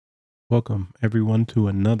Welcome, everyone, to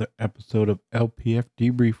another episode of LPF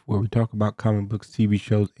Debrief, where we talk about comic books, TV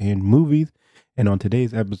shows, and movies. And on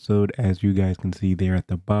today's episode, as you guys can see there at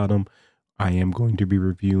the bottom, I am going to be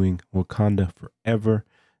reviewing Wakanda Forever,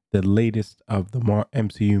 the latest of the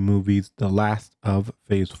MCU movies, the last of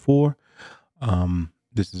Phase 4.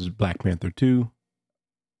 This is Black Panther 2.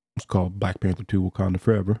 It's called Black Panther 2 Wakanda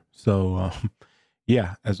Forever. So,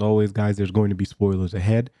 yeah, as always, guys, there's going to be spoilers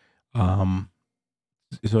ahead.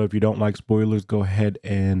 So if you don't like spoilers, go ahead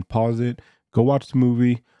and pause it. Go watch the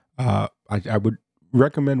movie. I would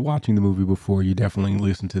recommend watching the movie before you definitely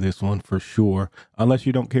listen to this one for sure, unless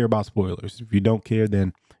you don't care about spoilers. If you don't care,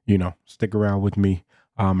 then, stick around with me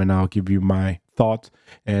and I'll give you my thoughts.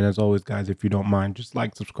 And as always, guys, if you don't mind, just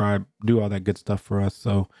like, subscribe, do all that good stuff for us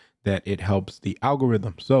so that it helps the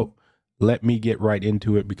algorithm. So let me get right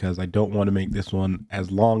into it because I don't want to make this one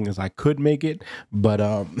as long as I could make it. But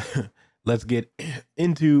let's get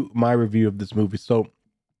into my review of this movie. So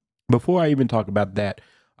before I even talk about that,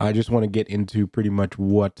 I just want to get into pretty much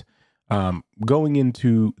what going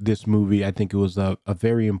into this movie. I think it was a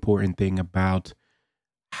very important thing about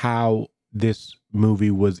how this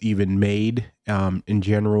movie was even made in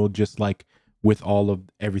general, just like with all of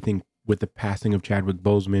everything with the passing of Chadwick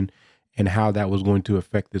Boseman and how that was going to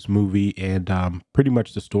affect this movie and pretty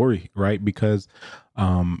much the story, right? Because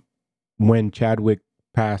when Chadwick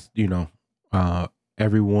passed, uh,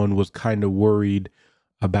 everyone was kind of worried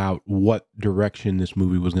about what direction this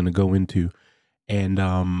movie was going to go into. And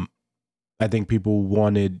I think people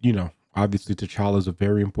wanted, obviously T'Challa is a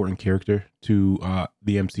very important character to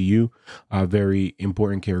the MCU, a very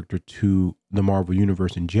important character to the Marvel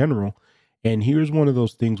Universe in general. And here's one of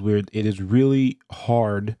those things where it is really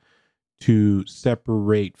hard to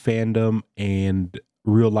separate fandom and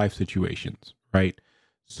real life situations, right?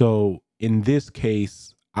 So in this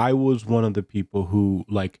case, I was one of the people who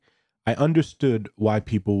I understood why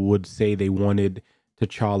people would say they wanted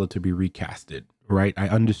T'Challa to be recasted, right? I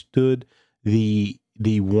understood the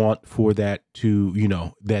want for that to,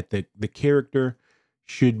 that the character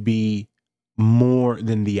should be more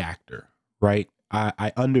than the actor, right?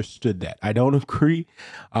 I understood that. I don't agree.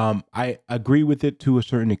 I agree with it to a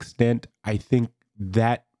certain extent. I think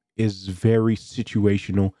that is very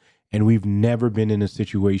situational, and we've never been in a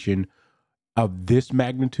situation of this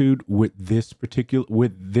magnitude with this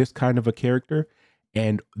kind of a character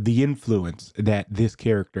and the influence that this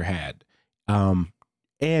character had. Um,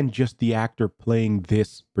 and just the actor playing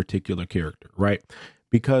this particular character, right?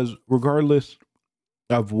 Because regardless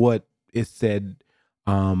of what is said,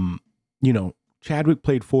 um, Chadwick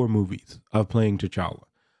played 4 movies of playing T'Challa.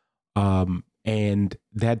 And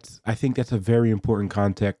I think that's a very important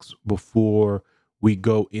context before we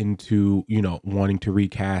go into, wanting to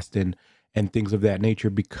recast and things of that nature,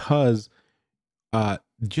 because uh,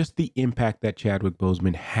 just the impact that Chadwick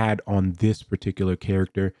Boseman had on this particular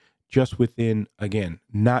character, just within, again,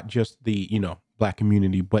 not just the, Black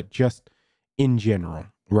community, but just in general,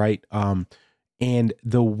 right? And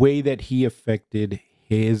the way that he affected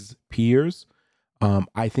his peers,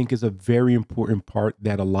 I think is a very important part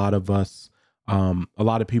that a lot of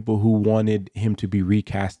people who wanted him to be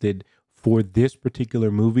recasted for this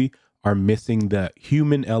particular movie are missing the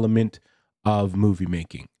human element of movie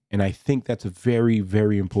making. And I think that's very,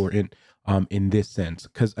 very important in this sense.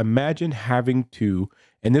 Because imagine having to,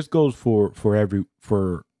 and this goes for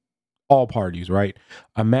all parties, right?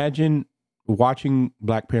 Imagine watching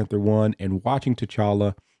Black Panther 1 and watching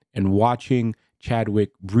T'Challa and watching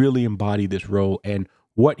Chadwick really embody this role and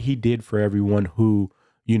what he did for everyone who,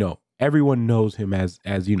 everyone knows him as,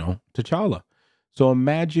 T'Challa. So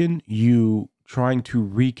imagine you trying to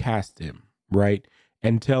recast him, right?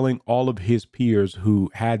 And telling all of his peers who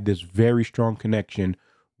had this very strong connection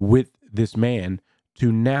with this man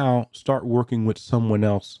to now start working with someone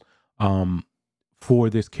else um, for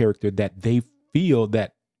this character that they feel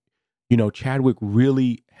that, Chadwick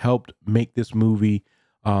really helped make this movie,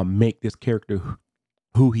 make this character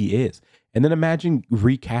who he is. And then imagine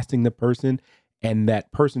recasting the person and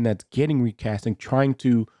that person that's getting recasting trying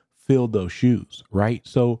to fill those shoes, right?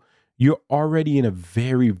 So you're already in a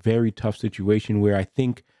very, very tough situation where I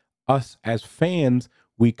think us as fans,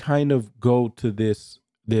 we kind of go to this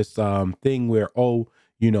thing where, oh,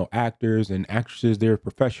 actors and actresses, they're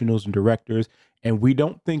professionals and directors, and we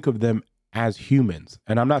don't think of them as humans.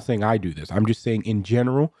 And I'm not saying I do this. I'm just saying in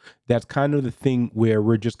general, that's kind of the thing where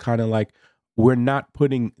we're just kind of like, we're not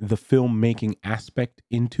putting the filmmaking aspect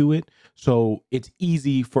into it. So it's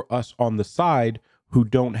easy for us on the side who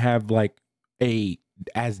don't have like a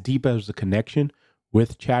as deep as a connection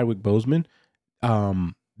with Chadwick Boseman,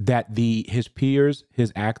 that the his peers,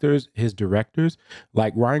 his actors, his directors,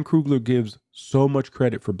 like Ryan Coogler gives so much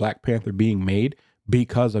credit for Black Panther being made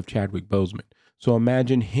because of Chadwick Boseman. So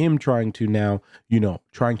imagine him trying to now,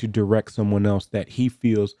 trying to direct someone else that he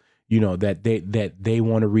feels, that they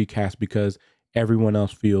want to recast because everyone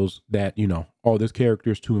else feels that, oh, this character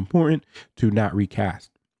is too important to not recast.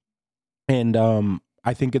 And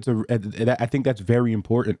I think I think that's very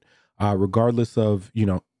important, regardless of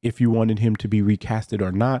if you wanted him to be recasted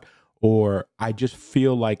or not. Or I just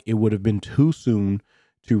feel like it would have been too soon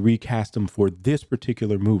to recast him for this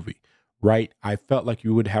particular movie, right? I felt like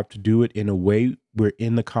you would have to do it in a way where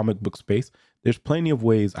in the comic book space, there's plenty of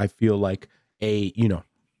ways I feel like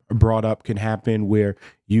brought up can happen where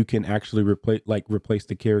you can actually replace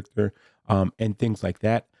the character, and things like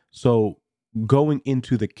that. So going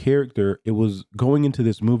into the character, it was going into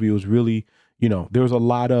this movie, it was really, there was a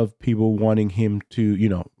lot of people wanting him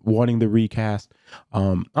to, wanting the recast.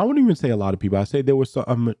 I wouldn't even say a lot of people. I say there were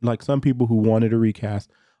some, like some people who wanted a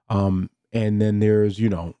recast. And then there's,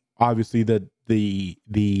 obviously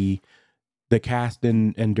the cast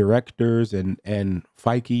and directors and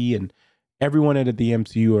Feige and everyone at the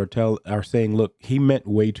MCU are saying, look, he meant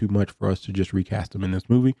way too much for us to just recast him in this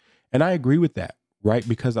movie, and I agree with that, right?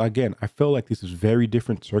 Because again, I feel like this is very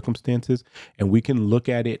different circumstances, and we can look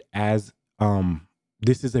at it as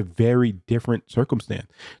this is a very different circumstance.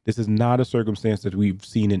 This is not a circumstance that we've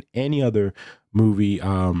seen in any other movie,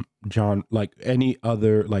 John, like any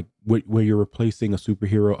other like where you're replacing a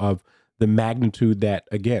superhero of the magnitude that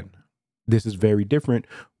again this is very different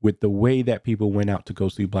with the way that people went out to go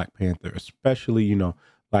see Black Panther, especially,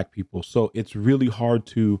 black people. So it's really hard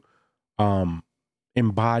to um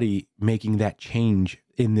embody making that change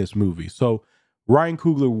in this movie. So Ryan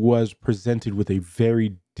Coogler was presented with a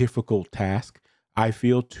very difficult task, I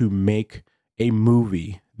feel, to make a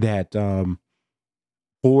movie that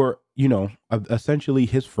for, essentially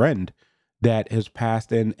his friend that has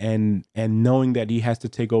passed, and knowing that he has to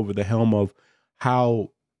take over the helm of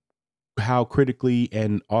how critically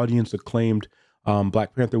and audience acclaimed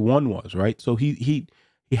Black Panther 1 was, right? So he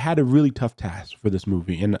had a really tough task for this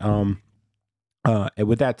movie. And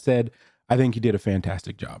with that said, I think he did a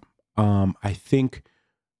fantastic job. I think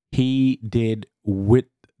he did, with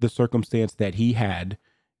the circumstance that he had,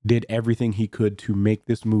 did everything he could to make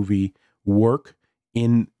this movie work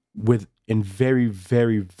in very,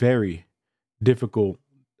 very, very difficult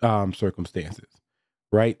circumstances,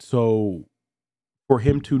 right? So for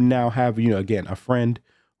him to now have, again, a friend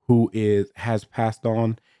who is has passed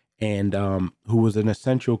on, and who was an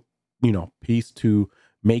essential, piece to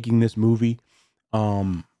making this movie,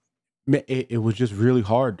 um it was just really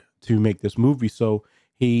hard to make this movie. So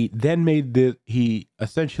he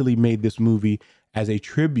essentially made this movie as a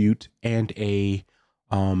tribute, and they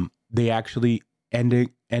actually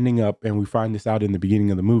ending up, and we find this out in the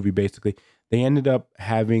beginning of the movie, basically they ended up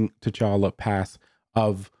having T'Challa pass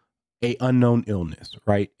of a unknown illness,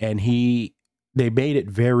 right? And they made it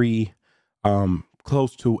very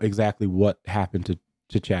close to exactly what happened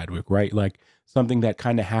to Chadwick, right? Like something that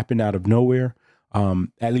kind of happened out of nowhere.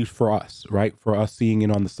 At least for us, right? For us seeing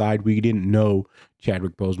it on the side, we didn't know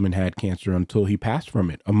Chadwick Boseman had cancer until he passed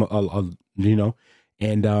from it. And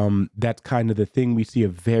that's kind of the thing. We see a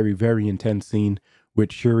very, very intense scene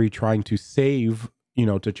with Shuri trying to save,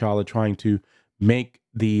 T'Challa, trying to make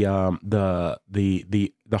the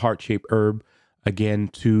heart shaped herb again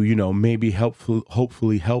to, maybe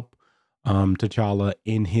hopefully help T'Challa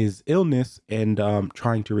in his illness, and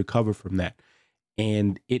trying to recover from that.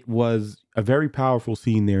 And it was a very powerful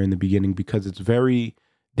scene there in the beginning, because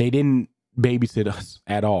they didn't babysit us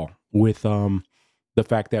at all with the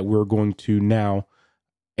fact that we're going to now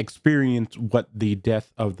experience what the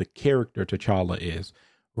death of the character T'Challa is,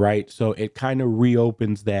 right? So it kind of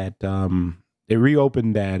reopens that it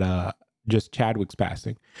reopened that just Chadwick's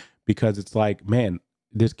passing, because it's like, man,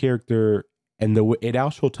 this character, and it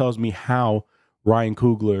also tells me how Ryan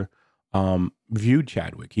Coogler viewed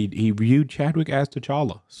Chadwick. He viewed Chadwick as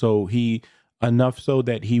T'Challa. So he enough so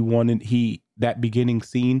that that beginning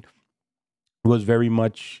scene was very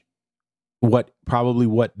much what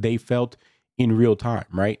they felt in real time,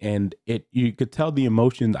 right? And you could tell the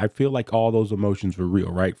emotions. I feel like all those emotions were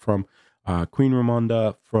real, right? From Queen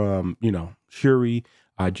Ramonda, from Shuri,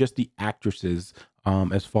 just the actresses,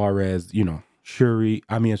 as far as Shuri.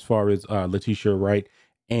 I mean, as far as Letitia Wright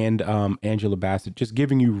and Angela Bassett, just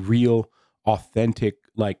giving you real, authentic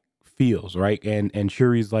like feels, right? And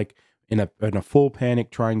Shuri's like in a full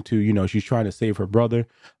panic, trying to she's trying to save her brother,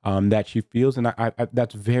 that she feels, and I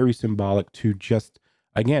that's very symbolic to just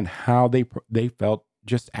again how they felt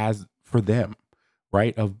just as for them,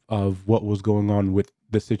 right? Of what was going on with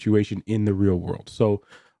the situation in the real world. So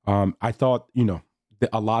I thought,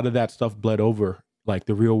 a lot of that stuff bled over like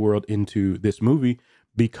the real world into this movie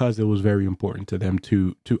because it was very important to them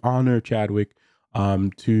to honor Chadwick,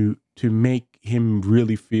 to make him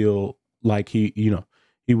really feel like he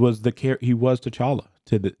was he was T'Challa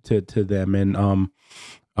to them, and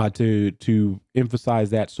to emphasize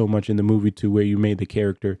that so much in the movie to where you made the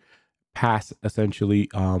character pass essentially.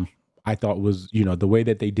 I thought was, the way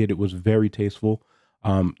that they did it was very tasteful.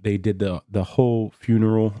 They did the whole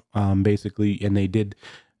funeral basically, and they did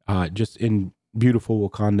just in beautiful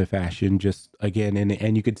Wakanda fashion, just again,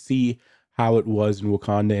 and you could see how it was in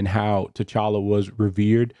Wakanda and how T'Challa was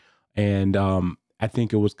revered. And I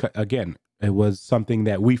think it was, again, it was something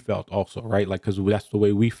that we felt also, right? Like, because that's the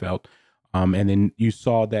way we felt. And then you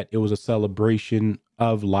saw that it was a celebration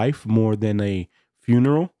of life more than a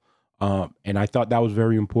funeral. And I thought that was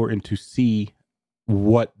very important to see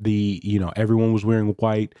what everyone was wearing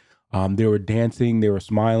white. They were dancing, they were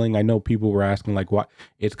smiling. I know people were asking like, what?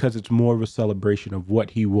 It's because it's more of a celebration of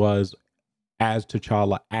what he was as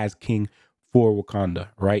T'Challa, as king for Wakanda,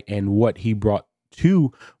 right? And what he brought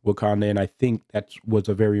to Wakanda. And I think that was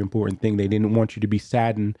a very important thing. They didn't want you to be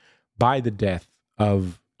saddened by the death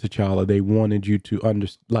of T'Challa. They wanted you to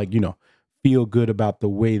feel good about the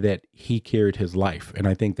way that he carried his life. And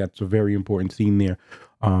I think that's a very important scene there.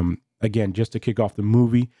 Again, just to kick off the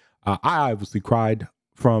movie, I obviously cried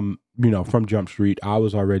from Jump Street. I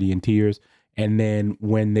was already in tears. And then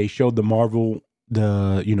when they showed the Marvel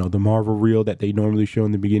reel that they normally show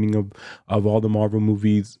in the beginning of all the Marvel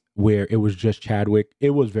movies, where it was just Chadwick, it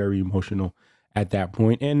was very emotional at that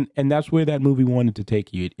point. And that's where that movie wanted to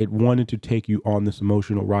take you. It wanted to take you on this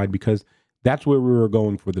emotional ride because that's where we were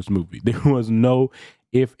going for this movie. There was no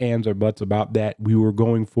if, ands, or buts about that. We were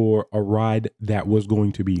going for a ride that was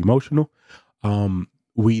going to be emotional.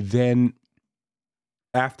 We then,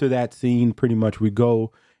 after that scene, pretty much we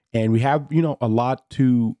go and we have, a lot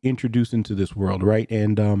to introduce into this world, right?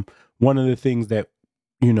 And one of the things that,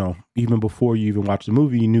 even before you even watch the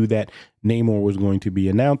movie, you knew that Namor was going to be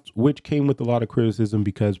announced, which came with a lot of criticism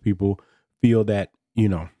because people feel that,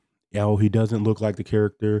 oh, he doesn't look like the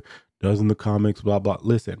character, does in the comics, blah, blah.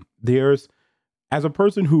 Listen, as a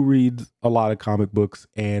person who reads a lot of comic books,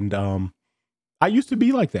 and I used to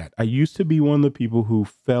be like that. I used to be one of the people who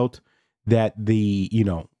felt that the,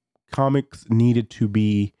 comics needed to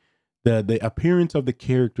be, the appearance of the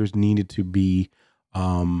characters needed to be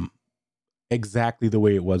exactly the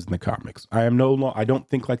way it was in the comics. I don't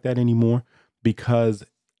think like that anymore, because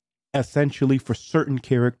essentially for certain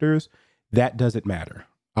characters that doesn't matter.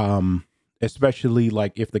 Especially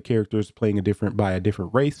like if the character is playing by a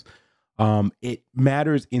different race. It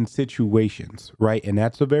matters in situations, right? And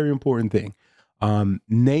that's a very important thing.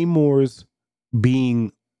 Namor's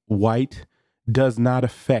being white does not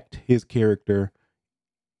affect his character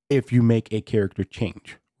if you make a character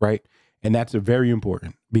change, right? And that's a very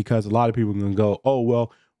important, because a lot of people can go, oh,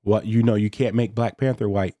 well, what, you can't make Black Panther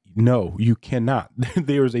white. No, you cannot.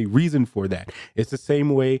 There's a reason for that. It's the same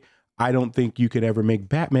way I don't think you could ever make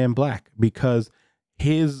Batman black, because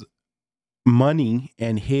his money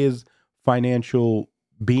and his financial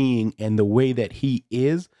being and the way that he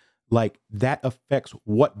is, like, that affects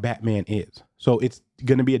what Batman is. So it's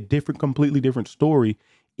going to be completely different story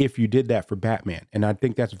if you did that for Batman. And I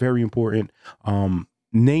think that's very important.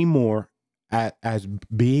 Namor, as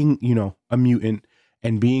being, a mutant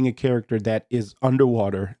and being a character that is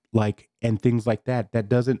underwater, like, and things like that, that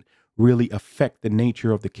doesn't really affect the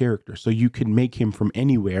nature of the character. So you can make him from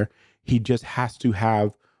anywhere. He just has to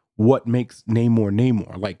have what makes Namor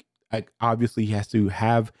Namor. Like obviously he has to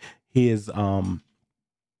have his,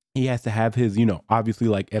 obviously,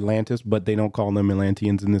 like Atlantis, but they don't call them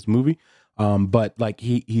Atlanteans in this movie. But like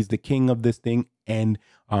he's the king of this thing, and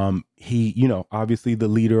he, obviously the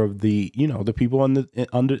leader of the, the people on the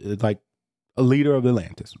under, like, a leader of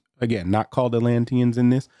Atlantis. Again, not called Atlanteans in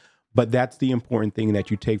this, but that's the important thing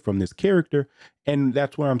that you take from this character. And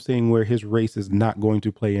that's where I'm saying where his race is not going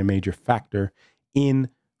to play a major factor in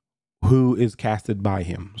who is casted by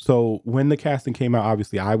him. So when the casting came out,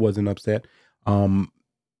 obviously I wasn't upset.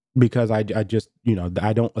 Because I just,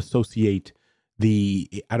 I don't associate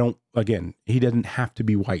again, he doesn't have to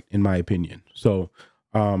be white in my opinion. So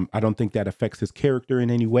I don't think that affects his character in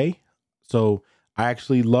any way. So I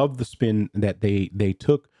actually love the spin that they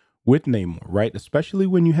took with Namor, right? Especially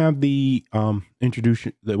when you have the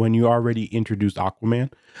introduction, when you already introduced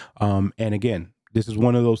Aquaman. And again, this is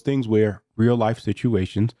one of those things where real life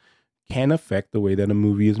situations can affect the way that a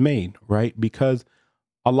movie is made, right? Because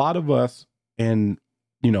a lot of us, and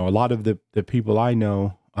a lot of the people I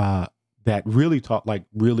know that really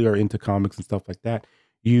really are into comics and stuff like that,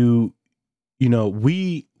 you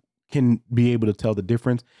we can be able to tell the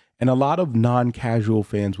difference. And a lot of non casual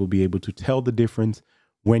fans will be able to tell the difference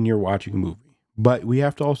when you're watching a movie. But we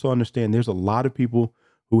have to also understand there's a lot of people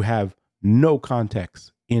who have no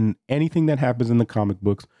context in anything that happens in the comic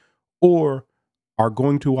books or are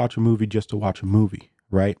going to watch a movie just to watch a movie,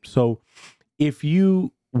 right? So if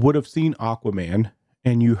you would have seen Aquaman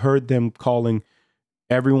and you heard them calling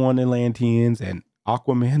everyone Atlanteans and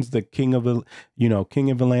Aquaman's the king of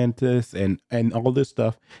king of Atlantis and all this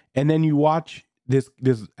stuff, and then you watch this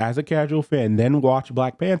as a casual fan, then watch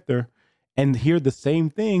Black Panther and hear the same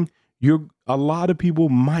thing, you're a lot of people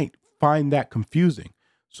might find that confusing.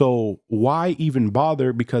 So why even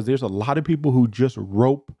bother? Because there's a lot of people who just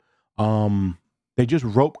rope um they just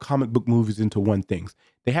rope comic book movies into one thing.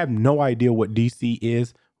 They have no idea what DC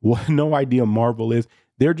is, no idea Marvel is.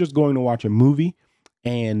 They're just going to watch a movie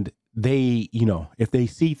and they, if they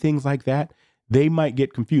see things like that, they might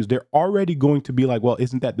get confused. They're already going to be like, well,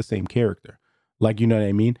 isn't that the same character? Like, you know what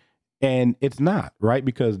I mean? And it's not, right?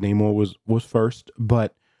 Because Namor was first,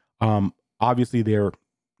 but obviously they're,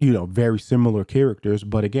 very similar characters.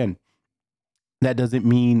 But again, that doesn't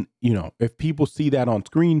mean, if people see that on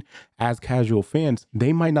screen as casual fans,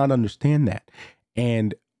 they might not understand that.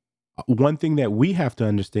 And one thing that we have to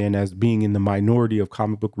understand as being in the minority of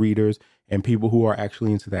comic book readers and people who are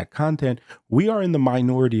actually into that content, we are in the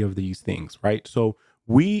minority of these things, right? So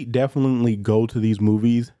we definitely go to these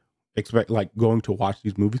movies, expect like going to watch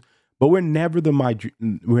these movies, but we're never the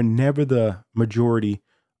majority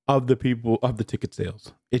of the people of the ticket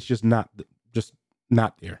sales. It's just not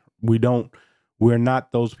there. We're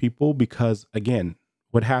not those people because again,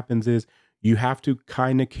 what happens is you have to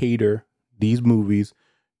kind of cater these movies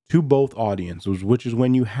to both audiences, which is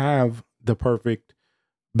when you have the perfect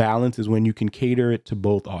balance, is when you can cater it to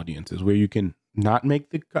both audiences, where you can not make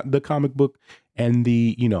the comic book and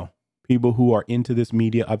the people who are into this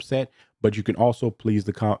media upset, but you can also please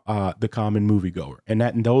the common moviegoer, and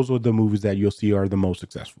those are the movies that you'll see are the most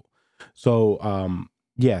successful. So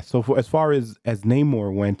yeah, so as far as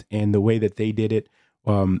Namor went and the way that they did it,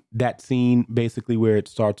 that scene basically where it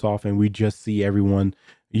starts off and we just see everyone,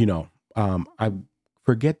 I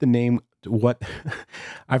forget the name what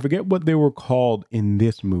I forget what they were called in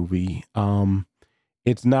this movie.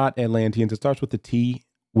 It's not Atlanteans. It starts with the T,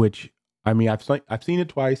 which I mean I've seen it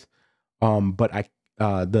twice. But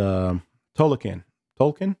the Tolakan,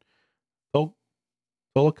 Tolkien, Tol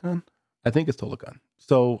Tolakan, I think it's Tolakan.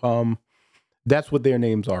 So that's what their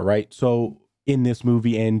names are, right? So in this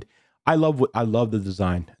movie, and I love the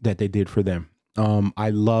design that they did for them. I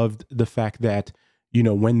loved the fact that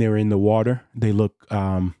when they're in the water, they look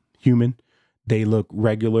human, they look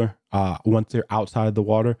regular. Once they're outside of the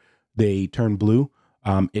water, they turn blue.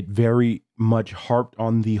 It very much harped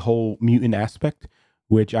on the whole mutant aspect,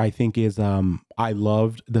 which I think is I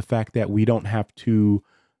loved the fact that we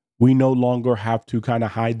no longer have to kind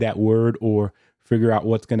of hide that word or figure out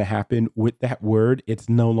what's going to happen with that word. It's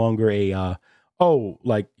no longer a oh,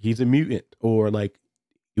 like he's a mutant, or like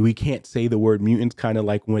we can't say the word mutants, kind of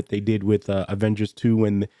like what they did with Avengers 2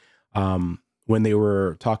 when they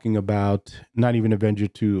were talking about, not even Avengers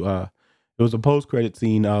 2, it was a post credit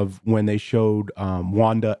scene of when they showed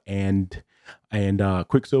Wanda and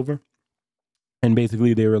Quicksilver, and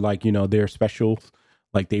basically they were like, they're special,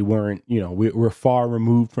 like they weren't, we're far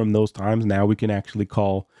removed from those times. Now we can actually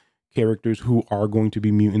call characters who are going to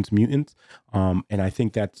be mutants. And I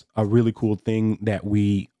think that's a really cool thing that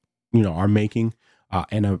we are making,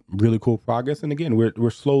 and a really cool progress. And again, we're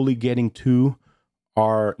slowly getting to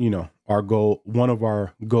our our goal, one of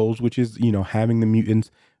our goals, which is having the mutants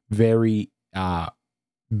very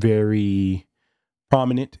very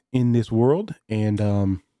prominent in this world.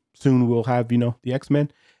 And soon we'll have the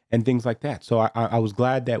X-Men and things like that. So I was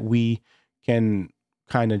glad that we can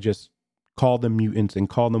kind of just call them mutants and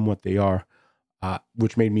call them what they are,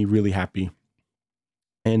 which made me really happy.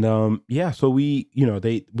 And yeah, so we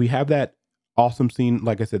have that awesome scene.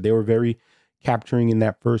 Like I said, they were very capturing in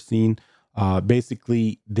that first scene.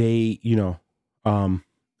 Basically they um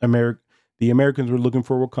America the Americans were looking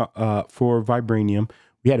for vibranium.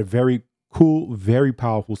 We had a very cool, very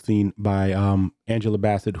powerful scene by Angela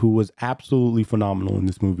Bassett, who was absolutely phenomenal in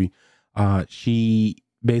this movie. She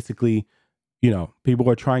basically, people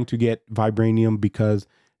are trying to get vibranium because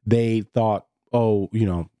they thought, oh,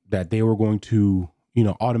 that they were going to,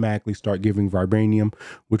 automatically start giving vibranium,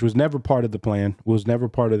 which was never part of the plan, was never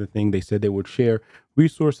part of the thing. They said they would share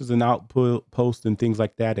resources and output posts and things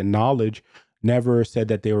like that, and knowledge. Never said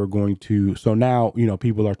that they were going to. So now,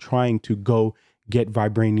 people are trying to go get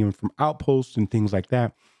vibranium from outposts and things like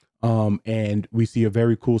that. And we see a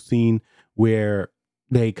very cool scene where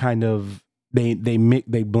they kind of they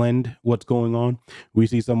blend what's going on. We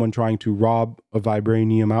see someone trying to rob a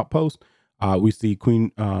vibranium outpost. We see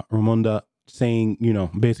Queen Ramonda saying,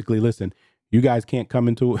 basically, listen, you guys can't come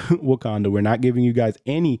into Wakanda. We're not giving you guys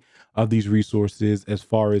any of these resources as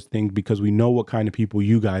far as things because we know what kind of people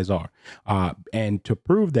you guys are. And to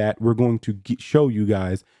prove that, we're going to show you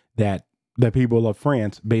guys that the people of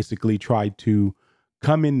France basically tried to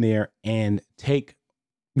come in there and take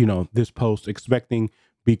this post, expecting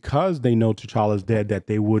because they know T'Challa's dead that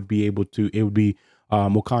they would be able to. It would be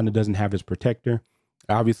Wakanda doesn't have his protector.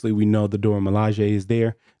 Obviously, we know the Dora Milaje is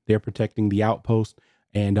there. They're protecting the outpost,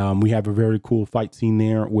 and we have a very cool fight scene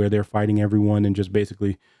there where they're fighting everyone and just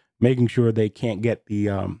basically making sure they can't get the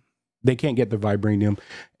vibranium,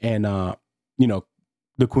 and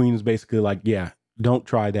the queen is basically like, yeah, don't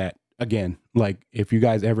try that again. Like if you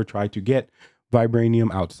guys ever try to get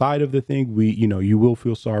vibranium outside of the thing, you will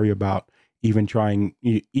feel sorry about even trying,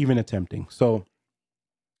 even attempting. So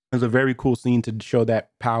it's a very cool scene to show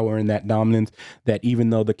that power and that dominance. That even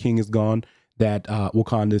though the king is gone, that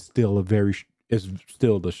Wakanda is still is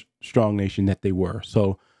still the strong nation that they were.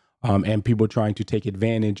 So, and people trying to take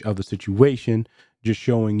advantage of the situation, just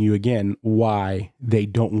showing you again why they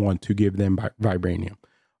don't want to give them vibranium.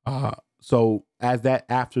 So as that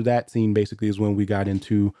after that scene, basically is when we got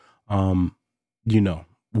into um,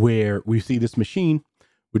 where we see this machine,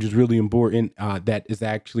 which is really important, that is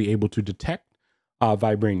actually able to detect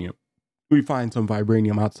vibranium. We find some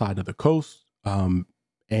vibranium outside of the coast,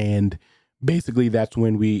 and basically that's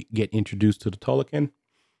when we get introduced to the Tolakan,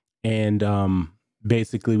 and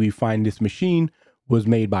basically we find this machine was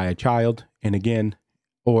made by a child, and again,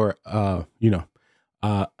 or a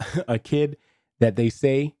kid that they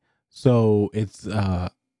say. So it's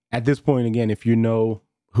at this point again, if you know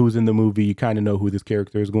who's in the movie, you kind of know who this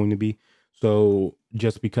character is going to be. So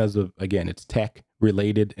just because of again, it's tech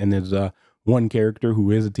related, and there's one character who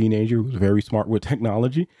is a teenager who's very smart with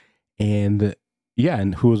technology, and yeah,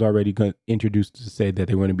 and who was already introduced to say that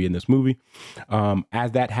they were going to be in this movie.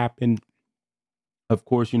 As that happened, of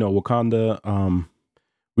course, Wakanda.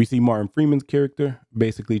 We see Martin Freeman's character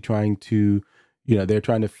basically trying to, they're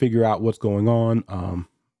trying to figure out what's going on.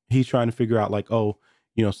 He's trying to figure out like, oh,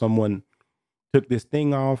 someone took this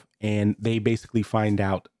thing off, and they basically find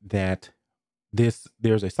out that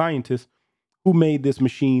there's a scientist who made this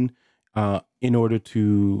machine in order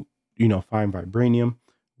to, find vibranium.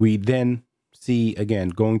 We then see again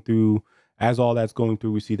going through as all that's going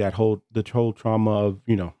through, we see the whole trauma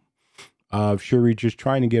of, Shuri just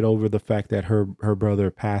trying to get over the fact that her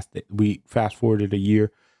brother passed. We fast forwarded a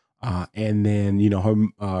year, and then her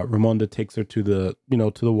Ramonda takes her to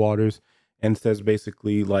the waters and says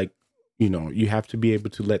basically like, you have to be able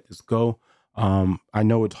to let this go. I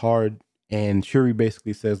know it's hard, and Shuri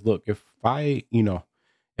basically says, look, if I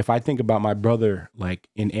think about my brother like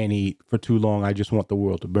in any for too long, I just want the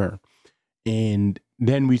world to burn. And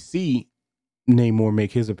then we see Namor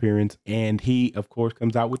make his appearance, and he, of course,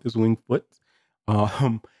 comes out with his winged foot.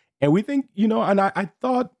 Um, and we think, and I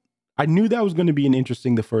thought I knew that was going to be an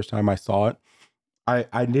interesting the first time I saw it.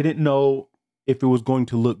 I didn't know if it was going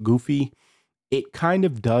to look goofy. It kind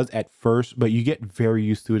of does at first, but you get very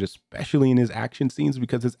used to it, especially in his action scenes,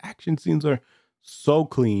 because his action scenes are so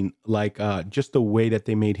clean, like just the way that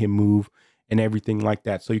they made him move and everything like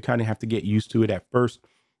that. So you kind of have to get used to it at first.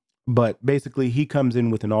 But basically, he comes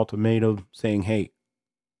in with an ultimatum saying, hey,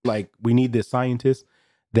 like we need this scientist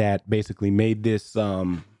that basically made this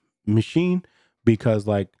machine, because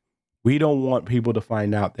like we don't want people to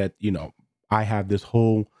find out that I have this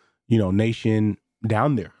whole nation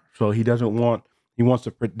down there. So he wants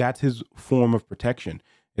to that's his form of protection.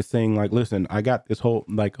 It's saying like, listen, I got this whole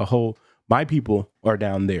my people are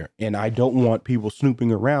down there, and I don't want people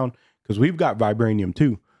snooping around, because we've got vibranium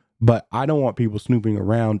too, but I don't want people snooping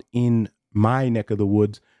around in my neck of the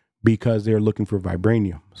woods because they're looking for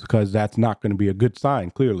vibranium, because that's not going to be a good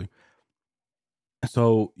sign, clearly.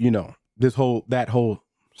 So, that whole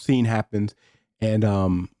scene happens, and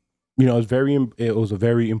it was a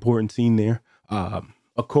very important scene there.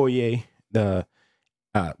 Okoye the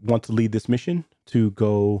wants to lead this mission to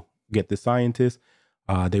go get the scientist.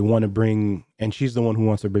 They want to bring, and she's the one who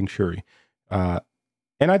wants to bring Shuri. And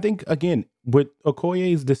I think again, with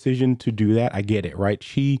Okoye's decision to do that, I get it, right?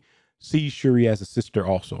 She sees Shuri as a sister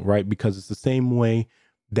also, right? Because it's the same way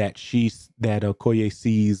that Okoye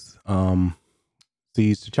sees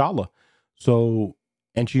T'Challa. So,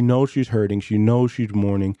 and she knows she's hurting, she knows she's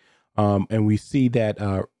mourning. And we see that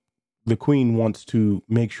the queen wants to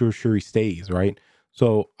make sure Shuri stays, right?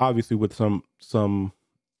 So obviously with some,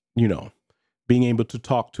 you know, being able to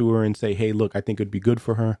talk to her and say, hey, look, I think it'd be good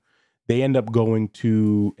for her, they end up going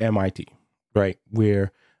to MIT, right?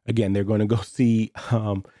 Where again they're going to go see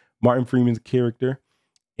Martin Freeman's character,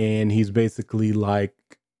 and he's basically like,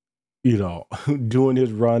 you know, doing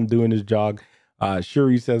his run, doing his jog.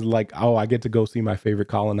 Shuri says like, "Oh, I get to go see my favorite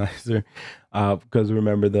colonizer," because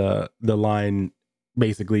remember the line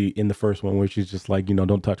basically in the first one where she's just like, you know,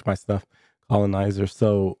 "Don't touch my stuff, colonizer."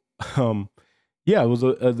 So, um, yeah, it was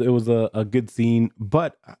a good scene,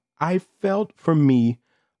 but I felt for me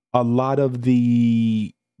a lot of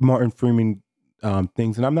the Martin Freeman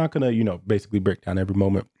things, and I'm not gonna, you know, basically break down every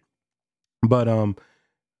moment, but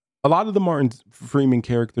a lot of the Martin Freeman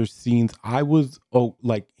character scenes, I was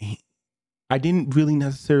I didn't really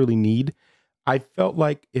necessarily need. I felt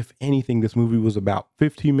like if anything, this movie was about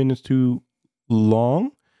 15 minutes too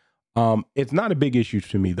long. It's not a big issue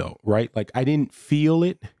to me though, right? Like I didn't feel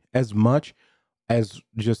it as much as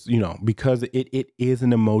just, you know, because it is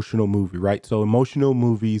an emotional movie, right? So emotional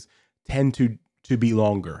movies tend to be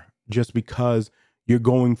longer just because you're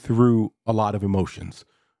going through a lot of emotions,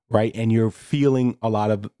 right? And you're feeling a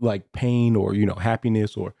lot of like pain or, you know,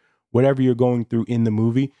 happiness or whatever you're going through in the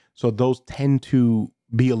movie. So those tend to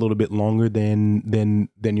be a little bit longer than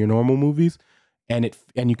your normal movies, and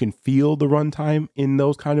you can feel the runtime in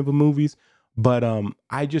those kind of a movies. But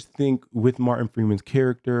I just think with Martin Freeman's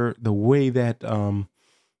character, the way that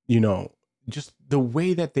you know, just the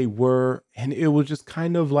way that they were, and it was just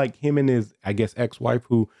kind of like him and his, I guess, ex-wife,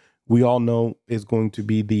 who we all know is going to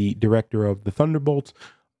be the director of the Thunderbolts.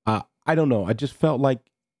 I don't know. I just felt like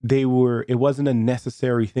it wasn't a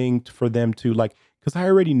necessary thing for them to like, because I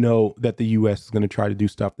already know that the US is going to try to do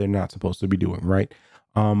stuff they're not supposed to be doing, right?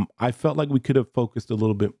 I felt like we could have focused a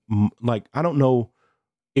little bit, like, I don't know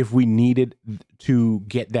if we needed to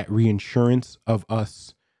get that reinsurance of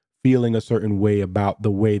us feeling a certain way about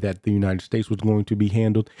the way that the United States was going to be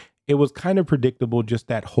handled. It was kind of predictable, just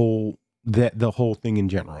that the whole thing in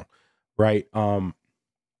general, right?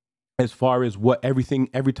 As far as what everything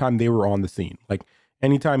every time they were on the scene, like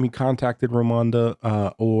anytime he contacted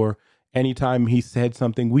Ramonda, or anytime he said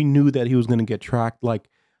something, we knew that he was going to get tracked. Like,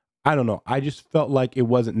 I don't know, I just felt like it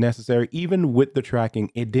wasn't necessary. Even with the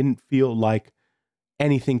tracking, it didn't feel like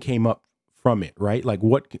anything came up from it, right? Like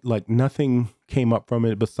nothing came up from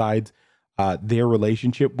it besides their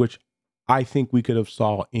relationship, which I think we could have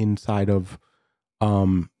saw inside of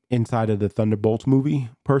the Thunderbolts movie.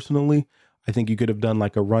 Personally, I think you could have done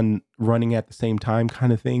like a running at the same time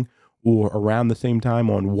kind of thing, or around the same time,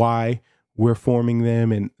 on why we're forming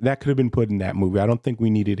them, and that could have been put in that movie. I don't think we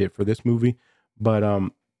needed it for this movie, but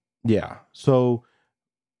yeah. So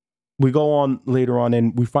we go on later on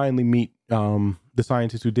and we finally meet the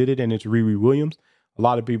scientist who did it, and it's Riri Williams. A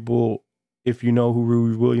lot of people, if you know who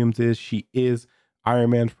Riri Williams is, she is Iron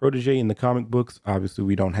Man's protege in the comic books. Obviously,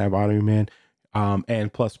 we don't have Iron Man,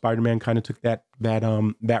 and plus Spider Man kind of took that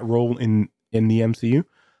role in the MCU.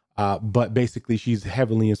 But basically, she's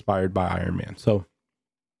heavily inspired by Iron Man. So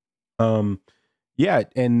um, yeah,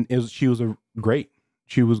 and she was a great.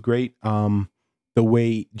 She was great. The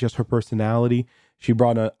way, just her personality, she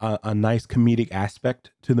brought a nice comedic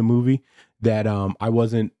aspect to the movie that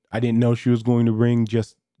I didn't know she was going to bring.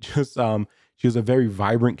 Just she was a very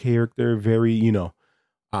vibrant character, very, you know,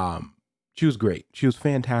 she was great. She was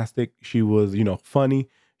fantastic. She was, you know, funny.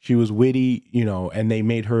 She was witty, you know, and they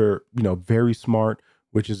made her, you know, very smart,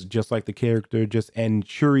 which is just like the character. Just, and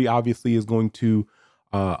Shuri obviously is going to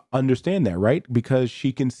understand that, right? Because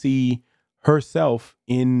she can see herself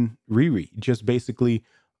in Riri, just basically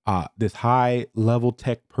this high level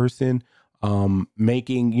tech person,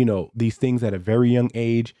 making, you know, these things at a very young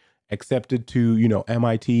age, accepted to, you know,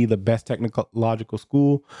 MIT, the best technological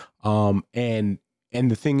school, and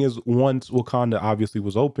the thing is, once Wakanda obviously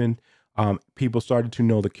was open, people started to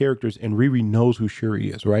know the characters, and Riri knows who Shuri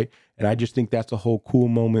is, right? And I just think that's a whole cool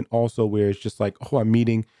moment, also, where it's just like, oh, I'm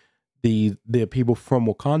meeting the people from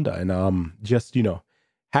Wakanda, and just, you know,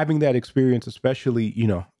 having that experience, especially, you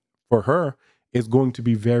know, for her, is going to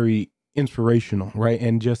be very inspirational, right?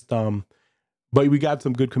 And just but we got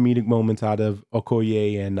some good comedic moments out of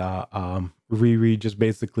Okoye and Riri, just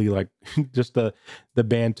basically like just the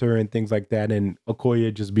banter and things like that, and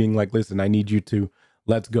Okoye just being like, "Listen, I need you to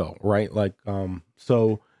let's go," right? Like,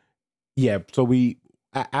 so yeah, so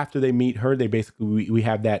after they meet her, they basically we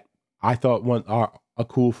have that, I thought, a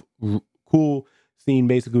cool scene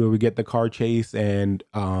basically where we get the car chase, and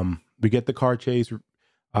we get the car chase.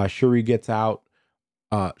 Shuri gets out,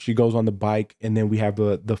 she goes on the bike, and then we have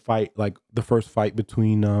the fight, like the first fight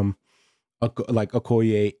between like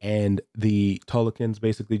Okoye and the Tulikins,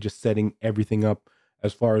 basically just setting everything up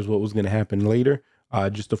as far as what was going to happen later,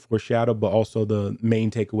 just a foreshadow, but also the main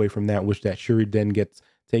takeaway from that, which that Shuri then gets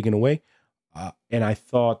taken away. And I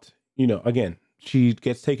thought, again, she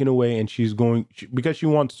gets taken away and she's going because she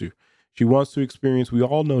wants to. She wants to experience. We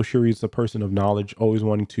all know Shuri's a person of knowledge, always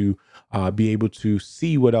wanting to be able to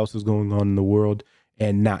see what else is going on in the world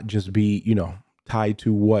and not just be, tied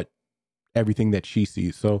to what everything that she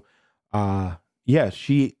sees. So, uh, yeah,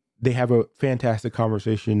 they have a fantastic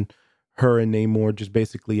conversation, her and Namor, just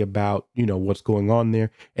basically about what's going on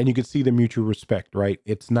there, and you can see the mutual respect. Right?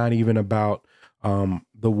 It's not even about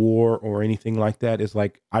the war or anything like that. It's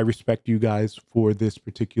like I respect you guys for this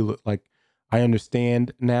particular. Like I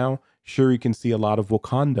understand now. Shuri can see a lot of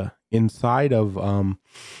Wakanda inside of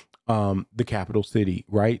the capital city,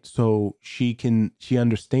 right? So she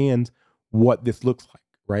understands what this looks like,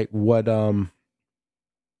 right? What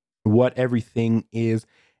everything is.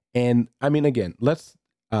 And I mean, again, let's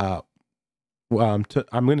uh I'm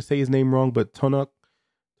going to say his name wrong, but Tonach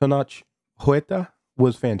Huerta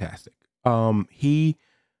was fantastic. He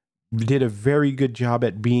did a very good job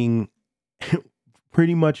at being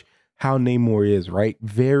pretty much how Namor is, right?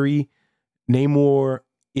 Very Namor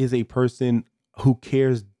is a person who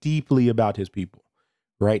cares deeply about his people,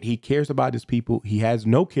 right? He cares about his people. He has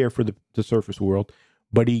no care for the surface world,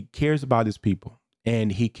 but he cares about his people,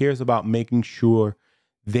 and he cares about making sure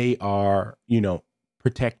they are,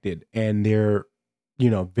 protected, and they're,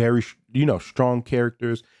 very, strong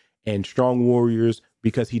characters and strong warriors,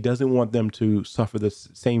 because he doesn't want them to suffer the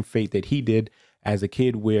same fate that he did as a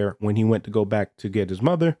kid, where when he went to go back to get his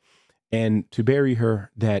mother and to bury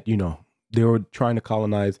her, that, they were trying to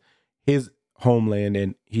colonize his homeland,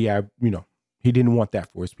 and he didn't want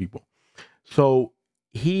that for his people. So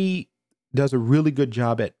he does a really good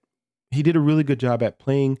job at he did a really good job at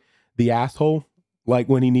playing the asshole, like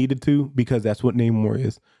when he needed to, because that's what Namor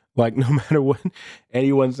is. Like no matter what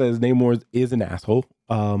anyone says, Namor is an asshole.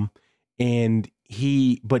 And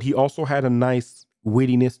but he also had a nice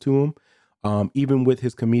wittiness to him. Even with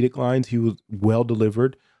his comedic lines, he was well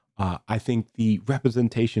delivered. I think the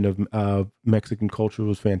representation of Mexican culture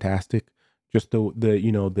was fantastic. Just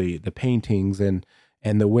the paintings and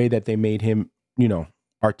the way that they made him,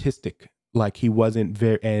 artistic. Like he wasn't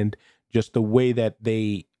very, and just the way that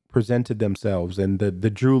they presented themselves and the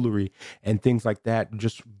jewelry and things like that,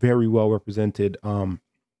 just very well represented. And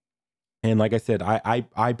like I said,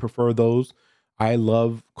 I prefer those. I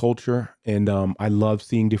love culture, and I love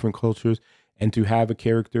seeing different cultures, and to have a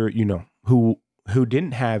character, who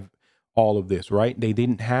didn't have all of this, right? They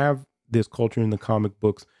didn't have this culture in the comic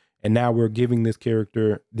books, and now we're giving this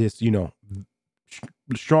character this,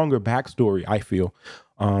 stronger backstory. I feel,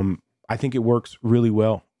 I think it works really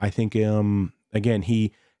well. I think, again,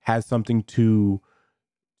 he has something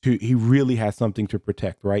he really has something to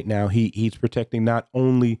protect right now. He's protecting not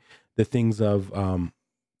only the things of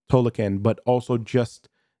Tolokan, but also just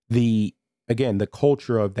the again the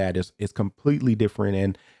culture of that is completely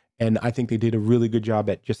different, and I think they did a really good job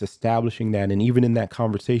at just establishing that. And even in that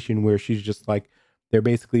conversation where she's just like, they're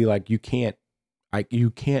basically like, you can't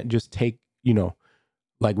just take,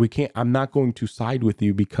 like we can't, I'm not going to side with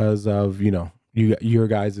you because of, your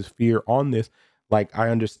guys' fear on this. Like I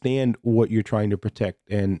understand what you're trying to protect.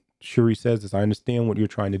 And Shuri says this, I understand what you're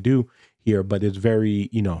trying to do here, but it's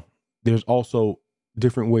very, there's also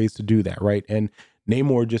different ways to do that, right? And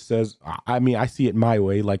Namor just says, I mean, I see it my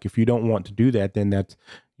way. Like if you don't want to do that, then that's,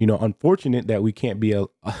 unfortunate that we can't be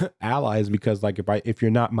allies, because like if you're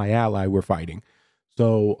not my ally, we're fighting.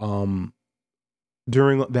 So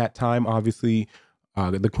during that time, obviously,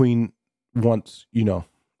 the queen wants,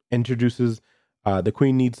 introduces, the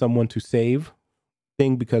queen needs someone to save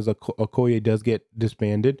thing, because Okoye does get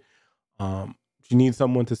disbanded. She needs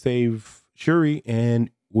someone to save Shuri, and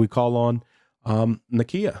we call on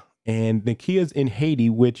Nakia. And Nakia's in Haiti,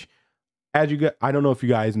 which, as you get, I don't know if you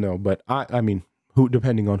guys know, but I mean, who,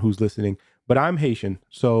 depending on who's listening, but I'm Haitian,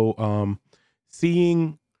 so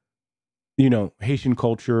seeing, Haitian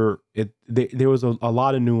culture, there was a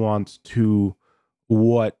lot of nuance to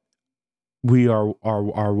what we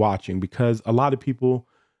are watching, because a lot of people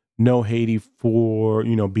know Haiti for,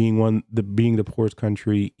 being the poorest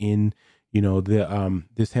country in, the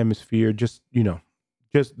this hemisphere. Just,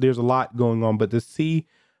 just there's a lot going on, but to see,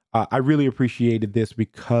 I really appreciated this,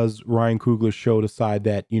 because Ryan Coogler showed a side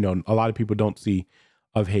that, a lot of people don't see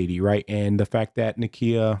of Haiti, right? And the fact that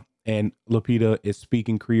Nakia and Lupita is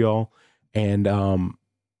speaking Creole, and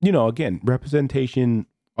again, representation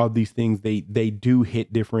of these things, they do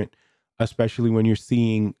hit different, especially when you're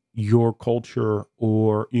seeing your culture,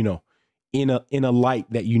 or in a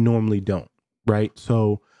light that you normally don't, right?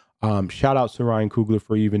 So shout out to Ryan Coogler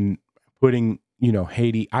for even putting,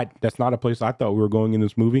 Haiti. That's not a place I thought we were going in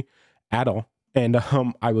this movie at all, and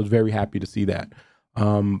I was very happy to see that.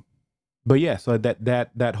 Um, but yeah, so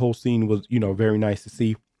that whole scene was, very nice to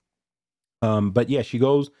see. But yeah, she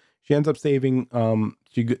ends up saving.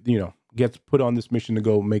 Gets put on this mission to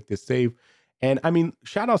go make this save. And I mean,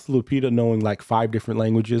 shout outs to Lupita knowing like five different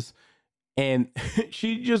languages, and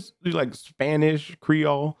she just like Spanish,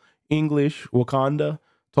 Creole, English, Wakanda,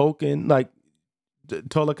 Tolkien, like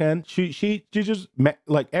Tolakan. She just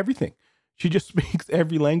like everything. She just speaks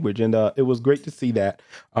every language, and it was great to see that.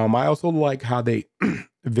 I also like how they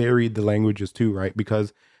varied the languages too, right?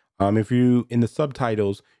 Because if you in the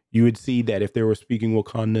subtitles, you would see that if they were speaking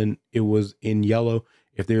Wakandan, it was in yellow.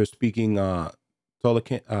 If they were speaking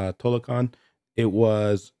Tolakan, it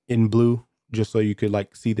was in blue, just so you could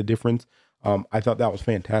like see the difference. I thought that was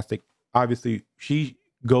fantastic. Obviously, she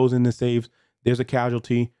goes in and saves. There's a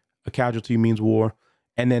casualty. A casualty means war.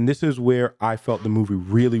 And then this is where I felt the movie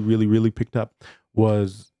really, really, really picked up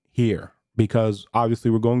was here because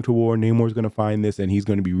obviously we're going to war. Namor's going to find this and he's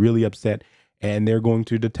going to be really upset, and they're going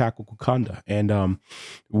to attack Wakanda. And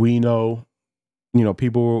we know,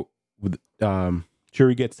 people with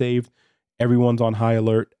Shuri gets saved. Everyone's on high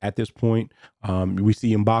alert at this point. We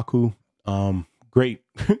see M'Baku. Great.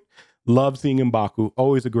 Love seeing M'Baku.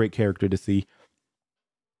 Always a great character to see.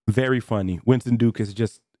 Very funny. Winston Duke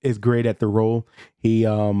is great at the role. He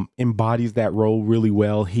embodies that role really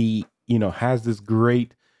well. He, has this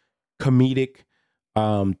great comedic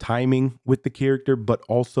timing with the character, but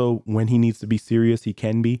also when he needs to be serious, he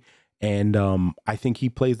can be. And I think he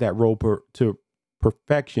plays that role to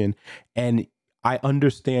perfection. And I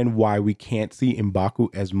understand why we can't see M'Baku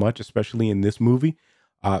as much, especially in this movie,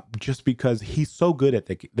 just because he's so good at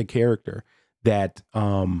the character that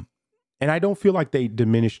and I don't feel like they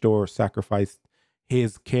diminished or sacrificed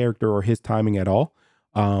his character or his timing at all.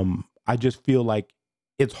 I just feel like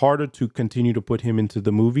it's harder to continue to put him into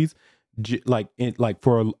the movies, like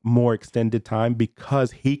for a more extended time,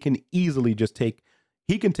 because he can easily just take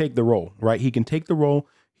the role, right? He can take the role.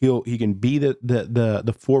 He can be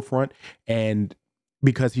the forefront, and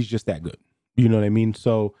because he's just that good, you know what I mean.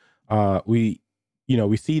 So we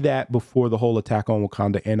see that before the whole attack on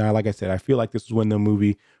Wakanda, and like I said, I feel like this is when the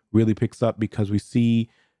movie really picks up because we see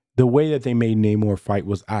the way that they made Namor fight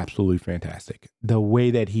was absolutely fantastic. The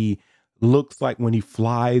way that he looks like when he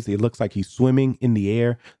flies, it looks like he's swimming in the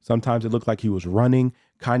air. Sometimes it looked like he was running,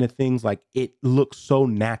 kind of things. Like it looks so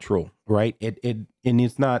natural, right? And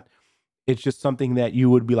it's not. It's just something that you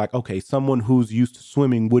would be like, okay, someone who's used to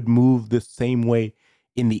swimming would move the same way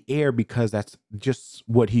in the air because that's just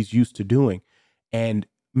what he's used to doing. And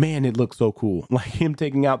man, it looks so cool. Like him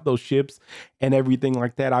taking out those ships and everything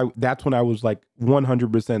like that. That's when I was like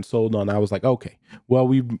 100% sold on. I was like, okay, well,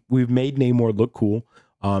 we've made Namor look cool.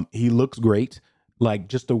 He looks great. Like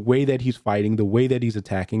just the way that he's fighting, the way that he's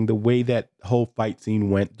attacking, the way that whole fight scene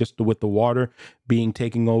went, just with the water being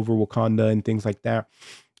taking over Wakanda and things like that.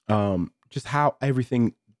 Just how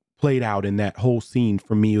everything played out in that whole scene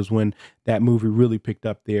for me was when that movie really picked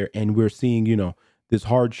up there, and we're seeing, this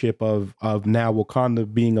hardship of now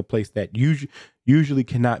Wakanda being a place that usually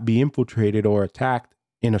cannot be infiltrated or attacked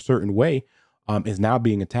in a certain way, is now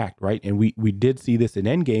being attacked, right? And we did see this in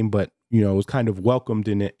Endgame, but it was kind of welcomed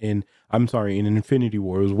in Infinity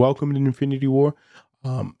War. It was welcomed in Infinity War.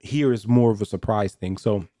 Here is more of a surprise thing.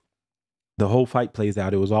 So the whole fight plays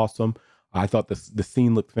out. It was awesome. I thought the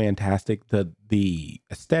scene looked fantastic. The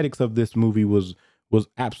aesthetics of this movie was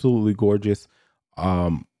absolutely gorgeous.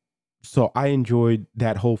 So I enjoyed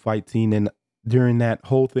that whole fight scene, and during that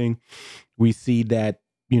whole thing, we see that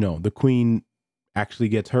the queen actually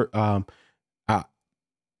gets hurt. Uh,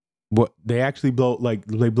 what they actually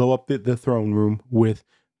they blow up the throne room with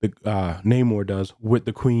the Namor does with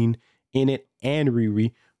the queen in it and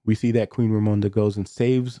Riri. We see that Queen Ramonda goes and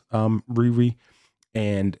saves Riri,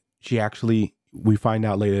 and we find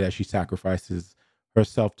out later that she sacrifices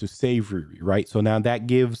herself to save Riri, right? So now that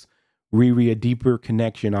gives Riri a deeper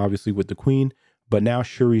connection, obviously, with the queen, but now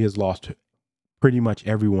Shuri has lost pretty much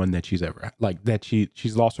everyone that she's ever like that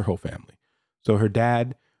she's lost her whole family. So her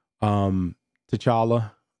dad,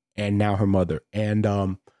 T'Challa, and now her mother. And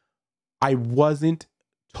I wasn't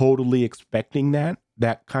totally expecting that.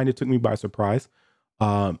 That kind of took me by surprise.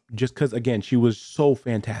 Just because again, she was so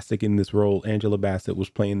fantastic in this role. Angela Bassett was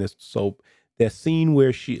playing this. So the scene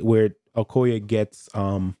where Okoye gets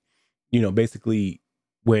basically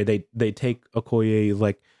where they take Okoye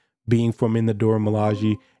like being from in the Dora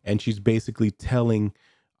Milaje, and she's basically telling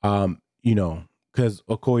because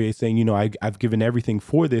Okoye is saying, I've given everything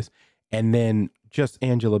for this, and then just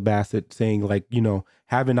Angela Bassett saying like,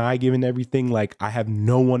 haven't I given everything? Like I have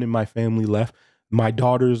no one in my family left. My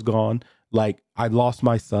daughter's gone. Like I lost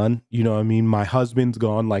my son, you know what I mean? My husband's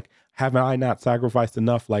gone. Like haven't I not sacrificed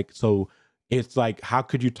enough? Like, so it's like, how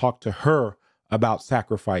could you talk to her about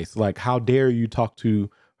sacrifice? Like, how dare you talk to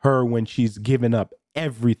her when she's given up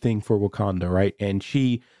everything for Wakanda, right? And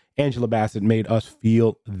Angela Bassett made us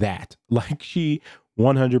feel that. Like, she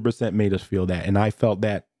 100% made us feel that. And I felt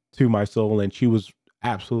that to my soul. And she was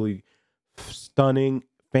absolutely stunning,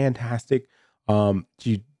 fantastic.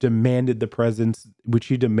 She demanded the presence, which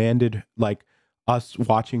she demanded like us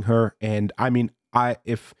watching her. And I mean,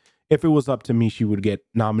 if it was up to me, she would get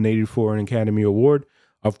nominated for an Academy Award.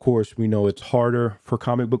 Of course, we know it's harder for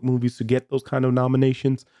comic book movies to get those kind of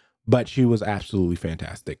nominations, but she was absolutely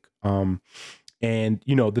fantastic. And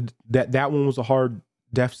you know, that one was a hard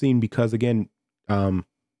death scene because again,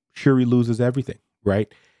 Shuri loses everything,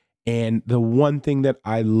 right? And the one thing that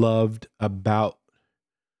I loved about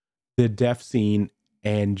the death scene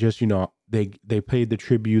and just, you know, they played the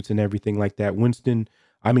tributes and everything like that.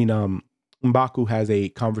 Mbaku has a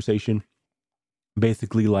conversation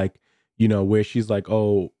basically like, you know, where she's like,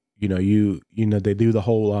 oh, you know, you know, they do the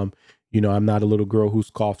whole you know, I'm not a little girl who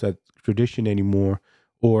scoffs at tradition anymore.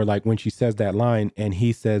 Or like when she says that line and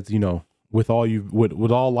he says, you know, with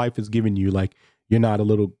all life is given you, like you're not a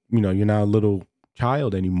little, you know, you're not a little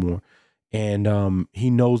child anymore. And he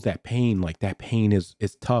knows that pain, like that pain is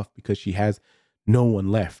tough because she has no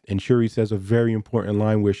one left. And Shuri says a very important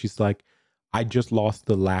line where she's like, I just lost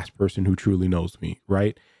the last person who truly knows me,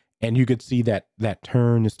 right? And you could see that that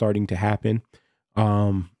turn is starting to happen,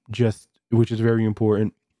 just which is very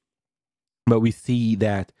important. But we see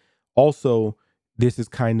that also this is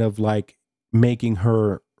kind of like making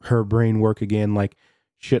her brain work again. Like,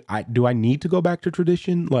 should I do I need to go back to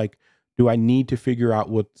tradition? Like, do I need to figure out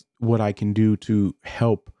what I can do to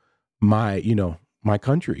help my, you know, my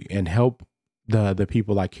country and help the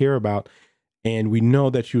people I care about? And we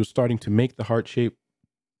know that she was starting to make the heart shape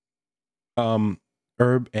um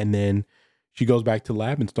herb, and then she goes back to the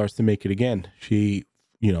lab and starts to make it again. She,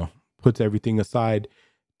 you know, puts everything aside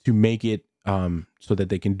to make it so that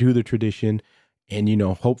they can do the tradition, and you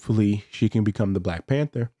know, hopefully she can become the Black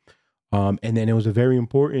Panther. And then it was a very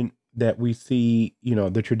important that we see, you know,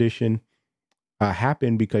 the tradition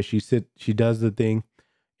happen because she does the thing.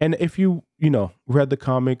 And if you know, read the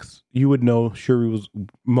comics, you would know Shuri was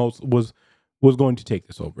going to take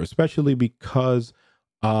this over, especially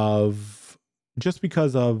of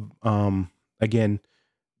because of again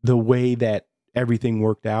the way that everything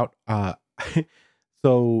worked out.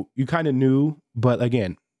 So you kind of knew, but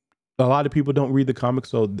again, a lot of people don't read the comics,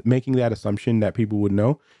 so making that assumption that people would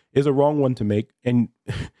know is a wrong one to make. And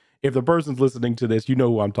if the person's listening to this, you know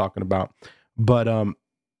who I'm talking about. But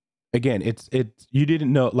again, it's you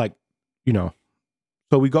didn't know, like, you know.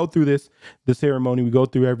 So we go through the ceremony, we go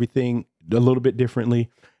through everything a little bit differently,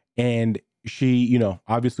 and she, you know,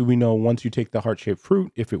 obviously we know once you take the heart shaped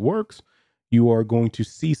fruit, if it works, you are going to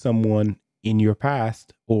see someone in your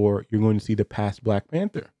past, or you're going to see the past Black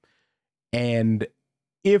Panther. And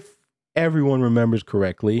if everyone remembers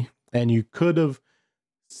correctly, and you could have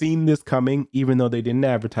seen this coming, even though they didn't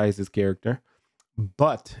advertise this character,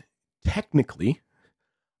 but technically,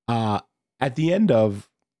 uh, at the end of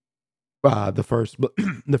the first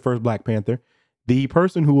the first Black Panther, the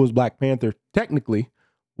person who was Black Panther technically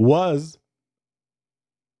was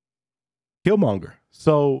Killmonger.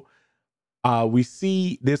 So we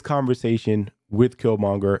see this conversation with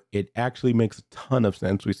Killmonger. It actually makes a ton of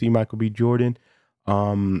sense. We see Michael B. Jordan,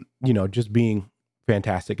 you know, just being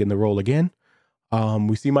fantastic in the role again.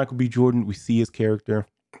 We see Michael B. Jordan. We see his character.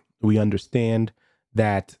 We understand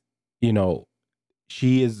that, you know,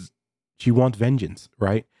 she is she wants vengeance,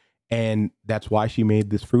 right? And that's why she made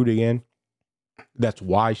this fruit again. That's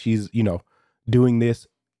why she's, you know, doing this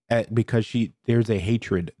because there's a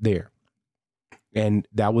hatred there. And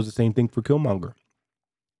that was the same thing for Killmonger.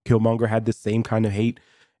 Killmonger had the same kind of hate,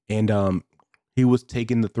 and he was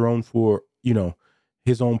taking the throne for, you know,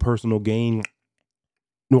 his own personal gain.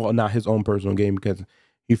 Well, not his own personal gain, because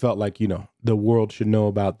he felt like, you know, the world should know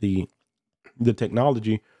about the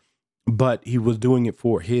technology, but he was doing it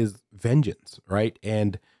for his vengeance, right?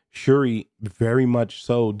 And Shuri very much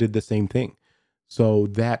so did the same thing. So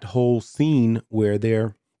that whole scene where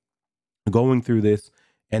they're going through this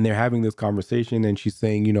and they're having this conversation, and she's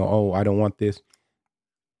saying, you know, oh, I don't want this.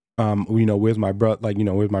 You know, where's my brother? Like, you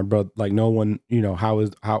know, where's my brother? Like, no one, you know, how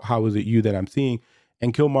is it you that I'm seeing?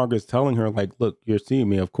 And Killmonger is telling her, like, look, you're seeing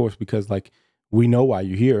me, of course, because like we know why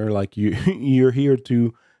you're here. Like you're here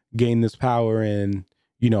to gain this power and,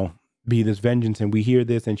 you know, be this vengeance. And we hear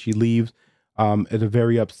this, and she leaves is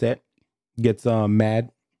very upset, gets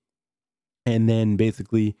mad, and then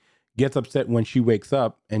basically gets upset when she wakes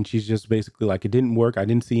up, and she's just basically like, it didn't work. I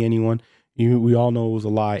didn't see anyone. We all know it was a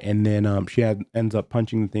lie. And then ends up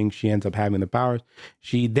punching the thing. She ends up having the powers.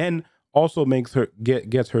 She then also makes her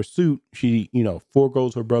gets her suit. She,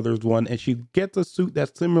 foregoes her brother's one, and she gets a suit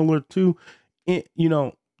that's similar to, it,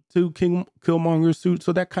 to Killmonger's suit.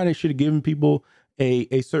 So that kind of should have given people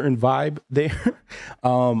a certain vibe there.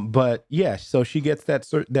 But yeah, so she gets that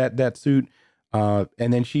suit, and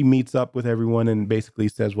then she meets up with everyone and basically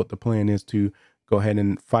says what the plan is to go ahead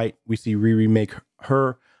and fight. We see Riri make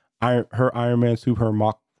her Iron Man suit, her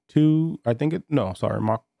Mach 2, I think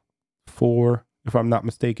Mach 4, if I'm not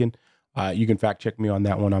mistaken. You can fact check me on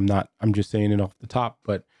that one. I'm just saying it off the top,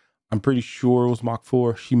 but I'm pretty sure it was Mach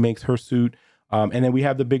 4. She makes her suit. And then we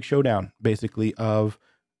have the big showdown, basically, of,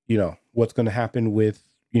 what's going to happen with,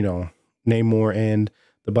 Namor and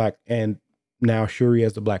and now Shuri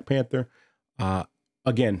as the Black Panther. Uh,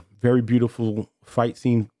 Again, very beautiful fight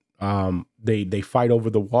scene. They fight over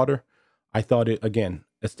the water. I thought it, again,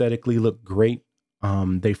 aesthetically looked great.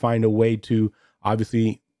 They find a way to,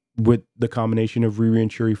 obviously, with the combination of Riri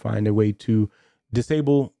and Shuri, find a way to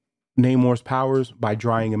disable Namor's powers by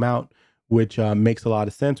drying him out, which makes a lot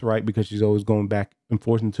of sense, right? Because she's always going back and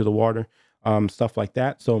forth into the water, stuff like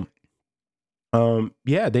that. So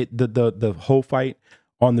yeah, the whole fight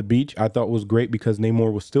on the beach I thought was great because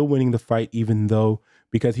Namor was still winning the fight, even though,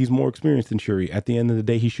 because he's more experienced than Shuri. At the end of the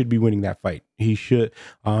day, he should be winning that fight. He should.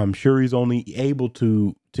 Shuri's only able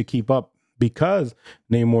to keep up because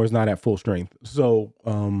Namor is not at full strength. So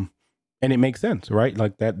and it makes sense, right?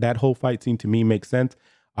 Like that whole fight scene to me makes sense.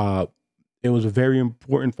 Uh, it was a very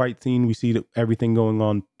important fight scene. We see everything going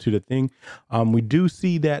on to the thing. We do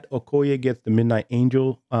see that Okoye gets the Midnight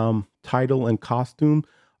Angel title and costume.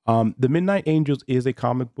 The Midnight Angels is a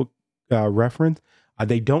comic book reference.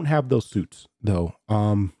 They don't have those suits though,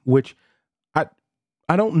 which I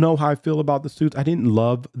I don't know how I feel about the suits. I didn't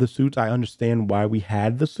love the suits. I understand why we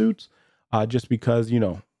had the suits, just because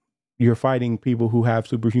you're fighting people who have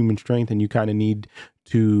superhuman strength and you kind of need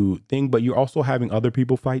to think, but you're also having other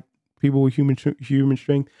people fight people with human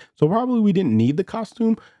strength. So probably we didn't need the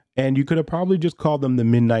costume, and you could have probably just called them the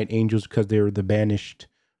Midnight Angels because they're the banished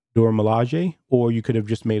Dora Milaje, or you could have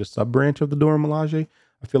just made a sub branch of the Dora Milaje.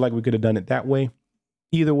 I feel like we could have done it that way.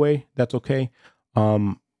 Either way, that's okay.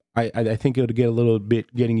 Um, I think it would get a little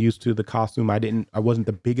bit getting used to the costume. I wasn't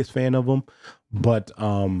the biggest fan of them, but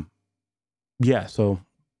yeah. So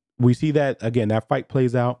we see that again. That fight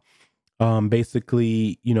plays out.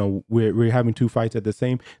 Basically, we're having two fights at the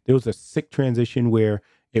same. There was a sick transition where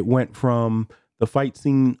it went from the fight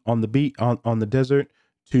scene on the beat on the desert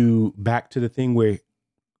to back to the thing where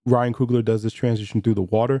Ryan Coogler does this transition through the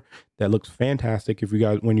water. That looks fantastic. If you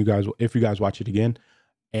guys watch it again,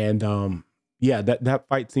 and yeah, that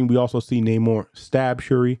fight scene, we also see Namor stab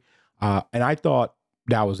Shuri, and I thought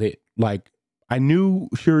that was it. Like, I knew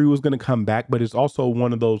Shuri was going to come back, but it's also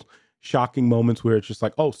one of those shocking moments where it's just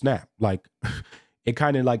like, oh snap! Like, it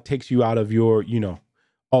kind of like takes you out of your,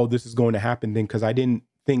 oh, this is going to happen thing, because I didn't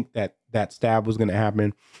think that stab was going to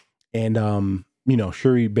happen. And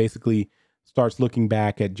Shuri basically starts looking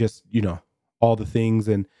back at just all the things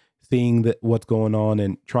and seeing that what's going on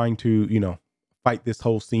and trying to fight this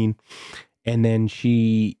whole scene. And then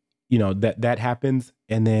she, that happens,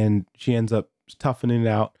 and then she ends up toughening it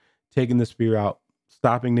out, taking the spear out,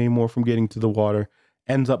 stopping Namor from getting to the water,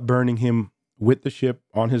 ends up burning him with the ship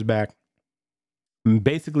on his back, and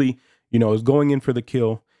basically is going in for the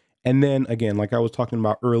kill. And then again, like I was talking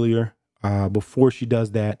about earlier, before she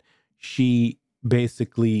does that, she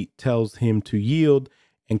basically tells him to yield,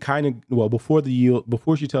 and kind of, well, before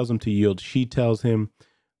she tells him to yield, she tells him,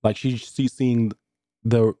 like, she's seeing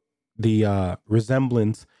the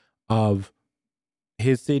resemblance of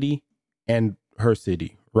his city and her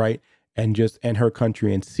city, right? And her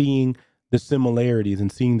country, and seeing the similarities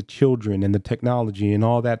and seeing the children and the technology and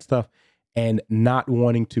all that stuff, and not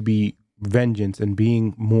wanting to be vengeance and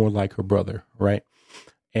being more like her brother, right?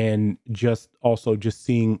 And just also just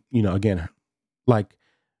seeing, again, like,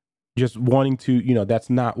 just wanting to, that's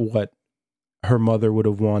not what her mother would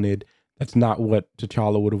have wanted. That's not what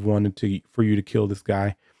T'Challa would have wanted, for you to kill this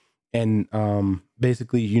guy. And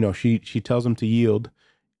basically, she tells him to yield,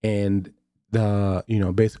 and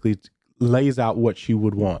basically lays out what she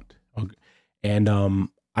would want. Okay. And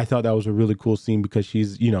I thought that was a really cool scene because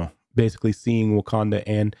she's basically seeing Wakanda,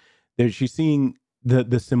 and she's seeing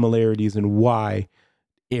the similarities, and why,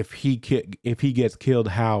 if he gets killed,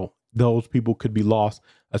 how those people could be lost,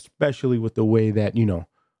 especially with the way that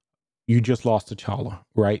you just lost T'Challa,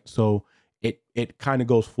 right? So it kind of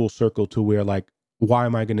goes full circle to where, like, why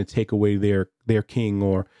am I going to take away their king,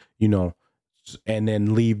 or and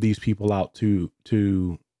then leave these people out to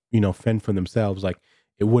fend for themselves. Like,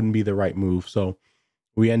 it wouldn't be the right move. So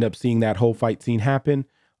we end up seeing that whole fight scene happen.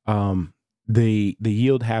 Um, the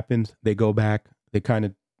yield happens. They go back. They kind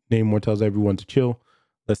of Namor tells everyone to chill.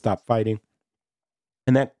 Let's stop fighting,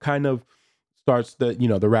 and that kind of starts the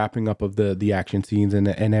wrapping up of the action scenes and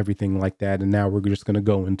everything like that. And now we're just gonna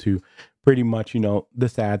go into pretty much the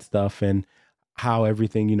sad stuff and how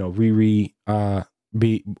everything Riri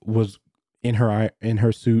be was in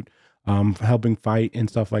her suit, helping fight and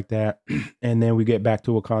stuff like that. And then we get back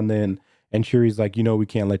to Wakanda, and Shuri's like, we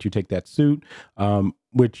can't let you take that suit,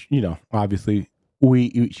 which obviously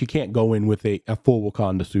she can't go in with a full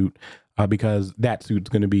Wakanda suit, because that suit's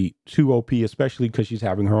going to be too OP, especially because she's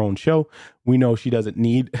having her own show. We know she doesn't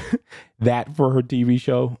need that for her TV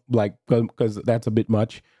show, like, because that's a bit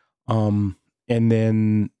much. And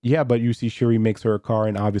then, yeah, but you see Shuri makes her a car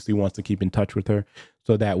and obviously wants to keep in touch with her.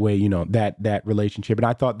 So that way, that relationship. And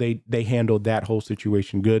I thought they handled that whole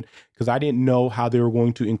situation good, because I didn't know how they were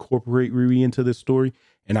going to incorporate Riri into this story.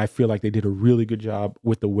 And I feel like they did a really good job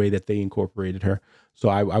with the way that they incorporated her. So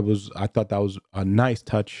I thought that was a nice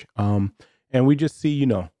touch. And we just see,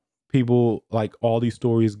 people, like, all these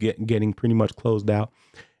stories getting pretty much closed out.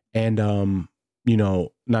 And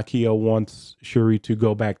Nakia wants Shuri to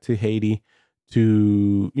go back to Haiti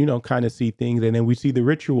to, kind of see things. And then we see the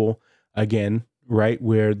ritual again, right,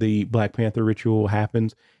 where the Black Panther ritual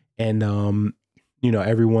happens. And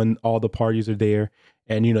everyone, all the parties are there,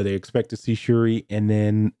 and they expect to see Shuri. And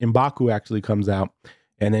then M'Baku actually comes out,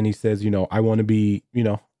 and then he says, I want to be,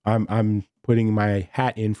 I'm putting my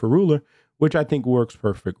hat in for ruler, which I think works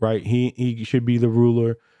perfect, right? He should be the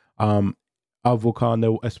ruler of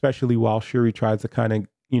Wakanda, especially while Shuri tries to kind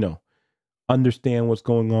of, understand what's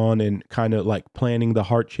going on and kind of like planning the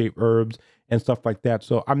heart-shaped herbs and stuff like that.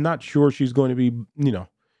 So I'm not sure she's going to be,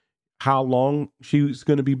 how long she's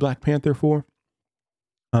going to be Black Panther for.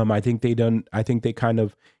 I think they kind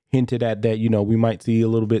of hinted at that, we might see a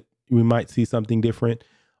little bit, we might see something different.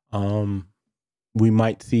 Um, we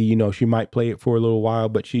might see, she might play it for a little while,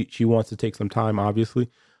 but she wants to take some time, obviously,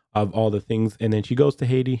 of all the things. And then she goes to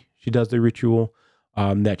Haiti. She does the ritual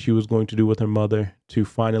that she was going to do with her mother to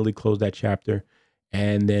finally close that chapter.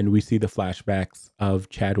 And then we see the flashbacks of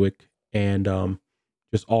Chadwick and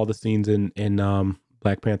just all the scenes in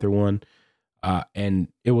Black Panther 1. And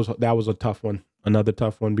that was a tough one, another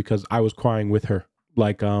tough one, because I was crying with her.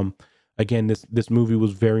 Like, again, this movie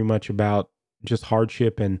was very much about just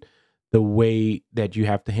hardship and the way that you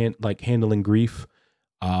have to handling grief,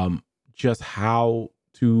 just how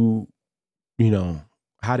to, you know,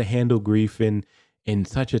 how to handle grief in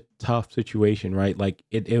such a tough situation, right? Like,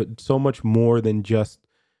 it so much more than just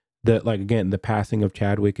again, the passing of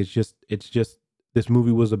Chadwick. It's just this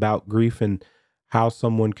movie was about grief and how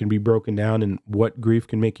someone can be broken down and what grief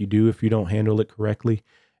can make you do if you don't handle it correctly,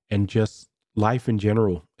 and just life in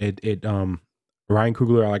general. It Ryan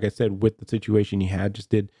Coogler, like I said, with the situation he had, just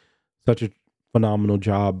did such a phenomenal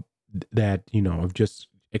job that, of just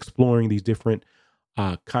exploring these different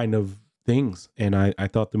kind of things. And I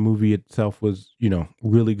thought the movie itself was,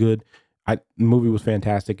 really good. The movie was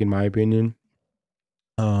fantastic in my opinion.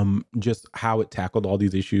 Just how it tackled all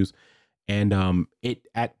these issues. And it,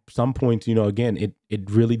 at some points, again,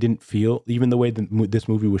 it really didn't feel, even the way that this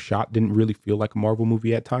movie was shot didn't really feel like a Marvel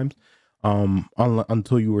movie at times,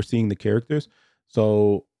 until you were seeing the characters.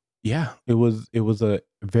 So yeah, it was a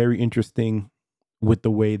very interesting with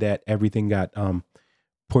the way that everything got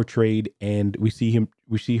portrayed. And we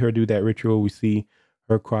see her do that ritual, we see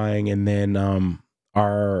her crying, and then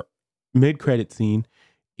our mid-credit scene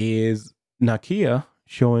is Nakia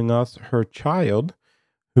showing us her child,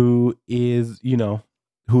 who is,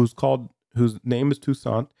 whose name is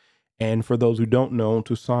Toussaint. And for those who don't know,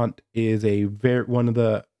 Toussaint is one of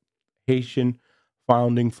the Haitian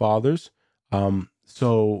founding fathers.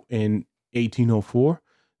 So in 1804,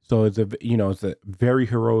 so it's a very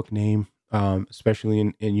heroic name, especially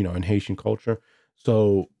in Haitian culture.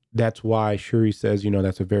 So that's why Shuri says,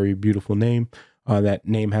 that's a very beautiful name. That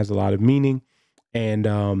name has a lot of meaning.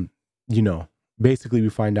 And you know, basically we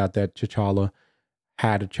find out that T'Challa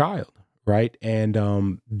had a child, right? And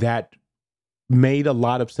that made a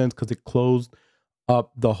lot of sense because it closed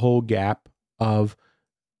up the whole gap of,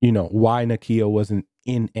 why Nakia wasn't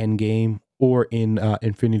in Endgame or in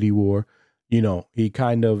Infinity War. He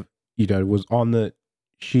kind of, was on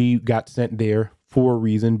she got sent there for a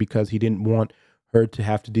reason, because he didn't want her to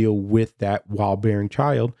have to deal with that while bearing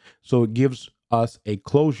child. So it gives us a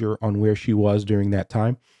closure on where she was during that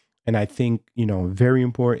time. And I think, very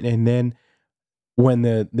important. And then when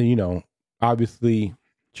the obviously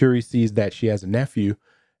Shuri sees that she has a nephew,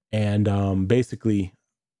 And basically,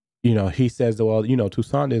 he says, well,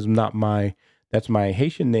 Toussaint is not that's my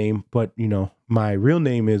Haitian name, but my real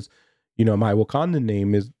name is, my Wakandan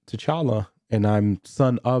name is T'Challa, and I'm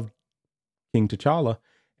son of King T'Challa.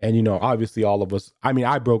 And obviously, all of us. I mean,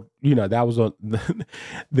 I broke. That was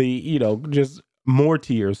the just more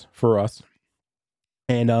tears for us.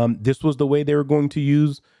 And this was the way they were going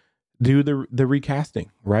to do the recasting,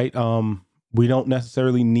 right? We don't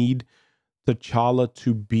necessarily need T'Challa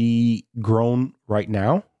to be grown right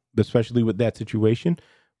now, especially with that situation.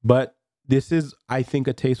 But this is, I think,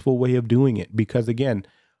 a tasteful way of doing it because, again,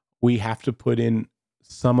 we have to put in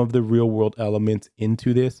some of the real world elements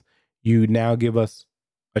into this. You now give us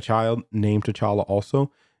a child named T'Challa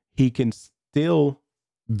also. He can still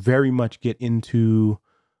very much get into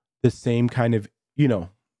the same kind of,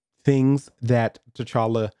 things that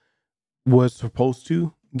T'Challa was supposed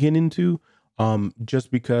to get into,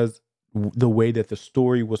 just because the way that the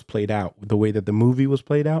story was played out, the way that the movie was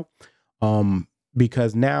played out.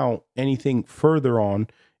 Because now anything further on,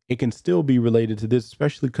 it can still be related to this,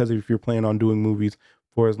 especially because if you're planning on doing movies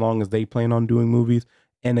for as long as they plan on doing movies.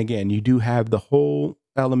 And again, you do have the whole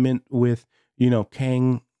element with,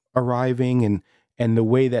 Kang arriving and the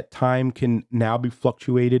way that time can now be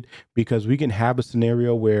fluctuated because we can have a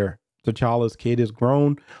scenario where T'Challa's kid is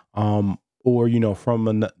grown, or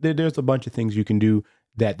there's a bunch of things you can do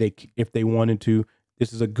that if they wanted to.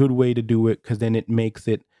 This is a good way to do it because then it makes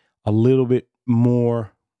it a little bit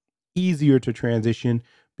more easier to transition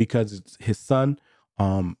because it's his son.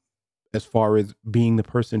 Um, as far as being the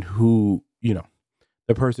person who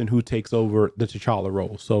takes over the T'Challa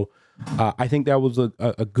role. So I think that was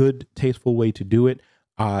a good, tasteful way to do it.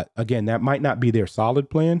 Again, that might not be their solid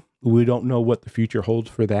plan. We don't know what the future holds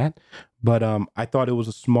for that, but I thought it was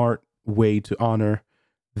a smart way to honor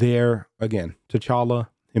again, T'Challa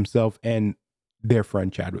himself and their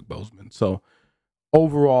friend Chadwick Boseman. So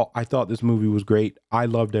overall, I thought this movie was great. I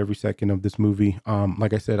loved every second of this movie.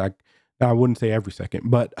 Like I said, I wouldn't say every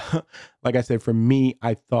second, but like I said, for me,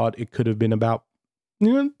 I thought it could have been about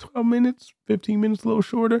 12 minutes, 15 minutes, a little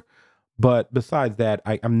shorter. But besides that,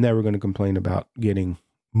 I'm never going to complain about getting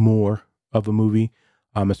more of a movie,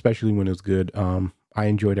 especially when it's good. I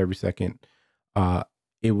enjoyed every second. Uh,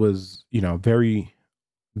 it was, very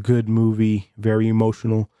good movie, very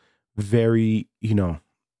emotional, very,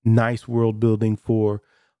 nice world building for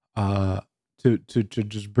uh to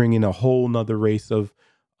just bring in a whole nother race of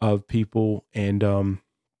people. And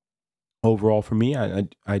overall for me, I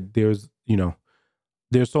there's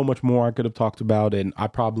there's so much more I could have talked about, and I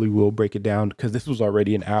probably will break it down because this was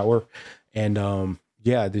already an hour. And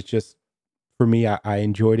yeah, it's just for me, I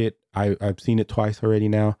enjoyed it. I've seen it twice already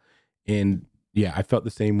now, and yeah, I felt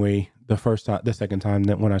the same way the second time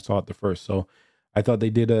that when I saw it the first. So I thought they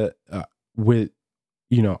did I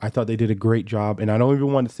thought they did a great job. And I don't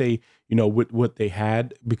even want to say, with what they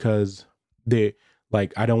had, because they,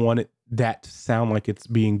 like, I don't want that to sound like it's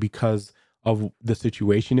being because of the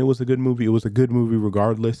situation. It was a good movie. It was a good movie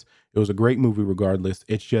regardless. It was a great movie regardless.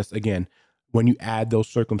 It's just, again, when you add those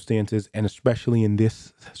circumstances, and especially in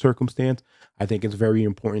this circumstance, I think it's very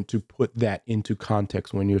important to put that into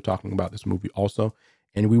context when you're talking about this movie also.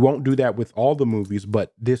 And we won't do that with all the movies,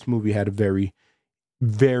 but this movie had a very,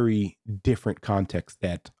 very different context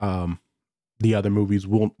that the other movies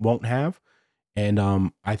won't have.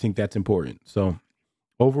 And I think that's important. So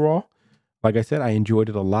overall, like I said, I enjoyed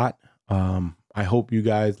it a lot. I hope you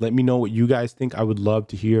guys let me know what you guys think. I would love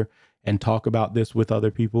to hear and talk about this with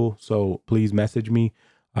other people. So please message me,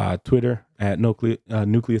 Twitter at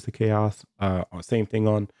Nucleus of Chaos. Same thing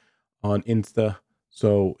on Insta.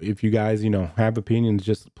 So if you guys, have opinions,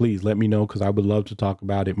 just please let me know because I would love to talk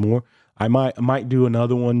about it more. I might do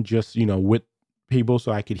another one just, with people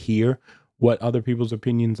so I could hear what other people's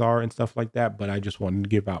opinions are and stuff like that. But I just wanted to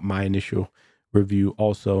give out my initial review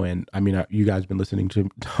also. And I mean, you guys been listening to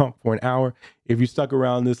talk for an hour. If you stuck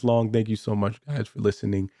around this long, thank you so much, guys, for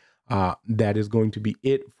listening. That is going to be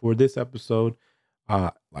it for this episode.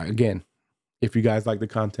 Again, if you guys like the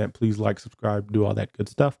content, please like, subscribe, do all that good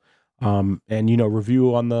stuff. And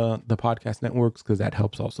review on the podcast networks because that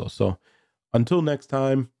helps also. So until next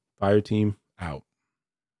time, Fire Team out.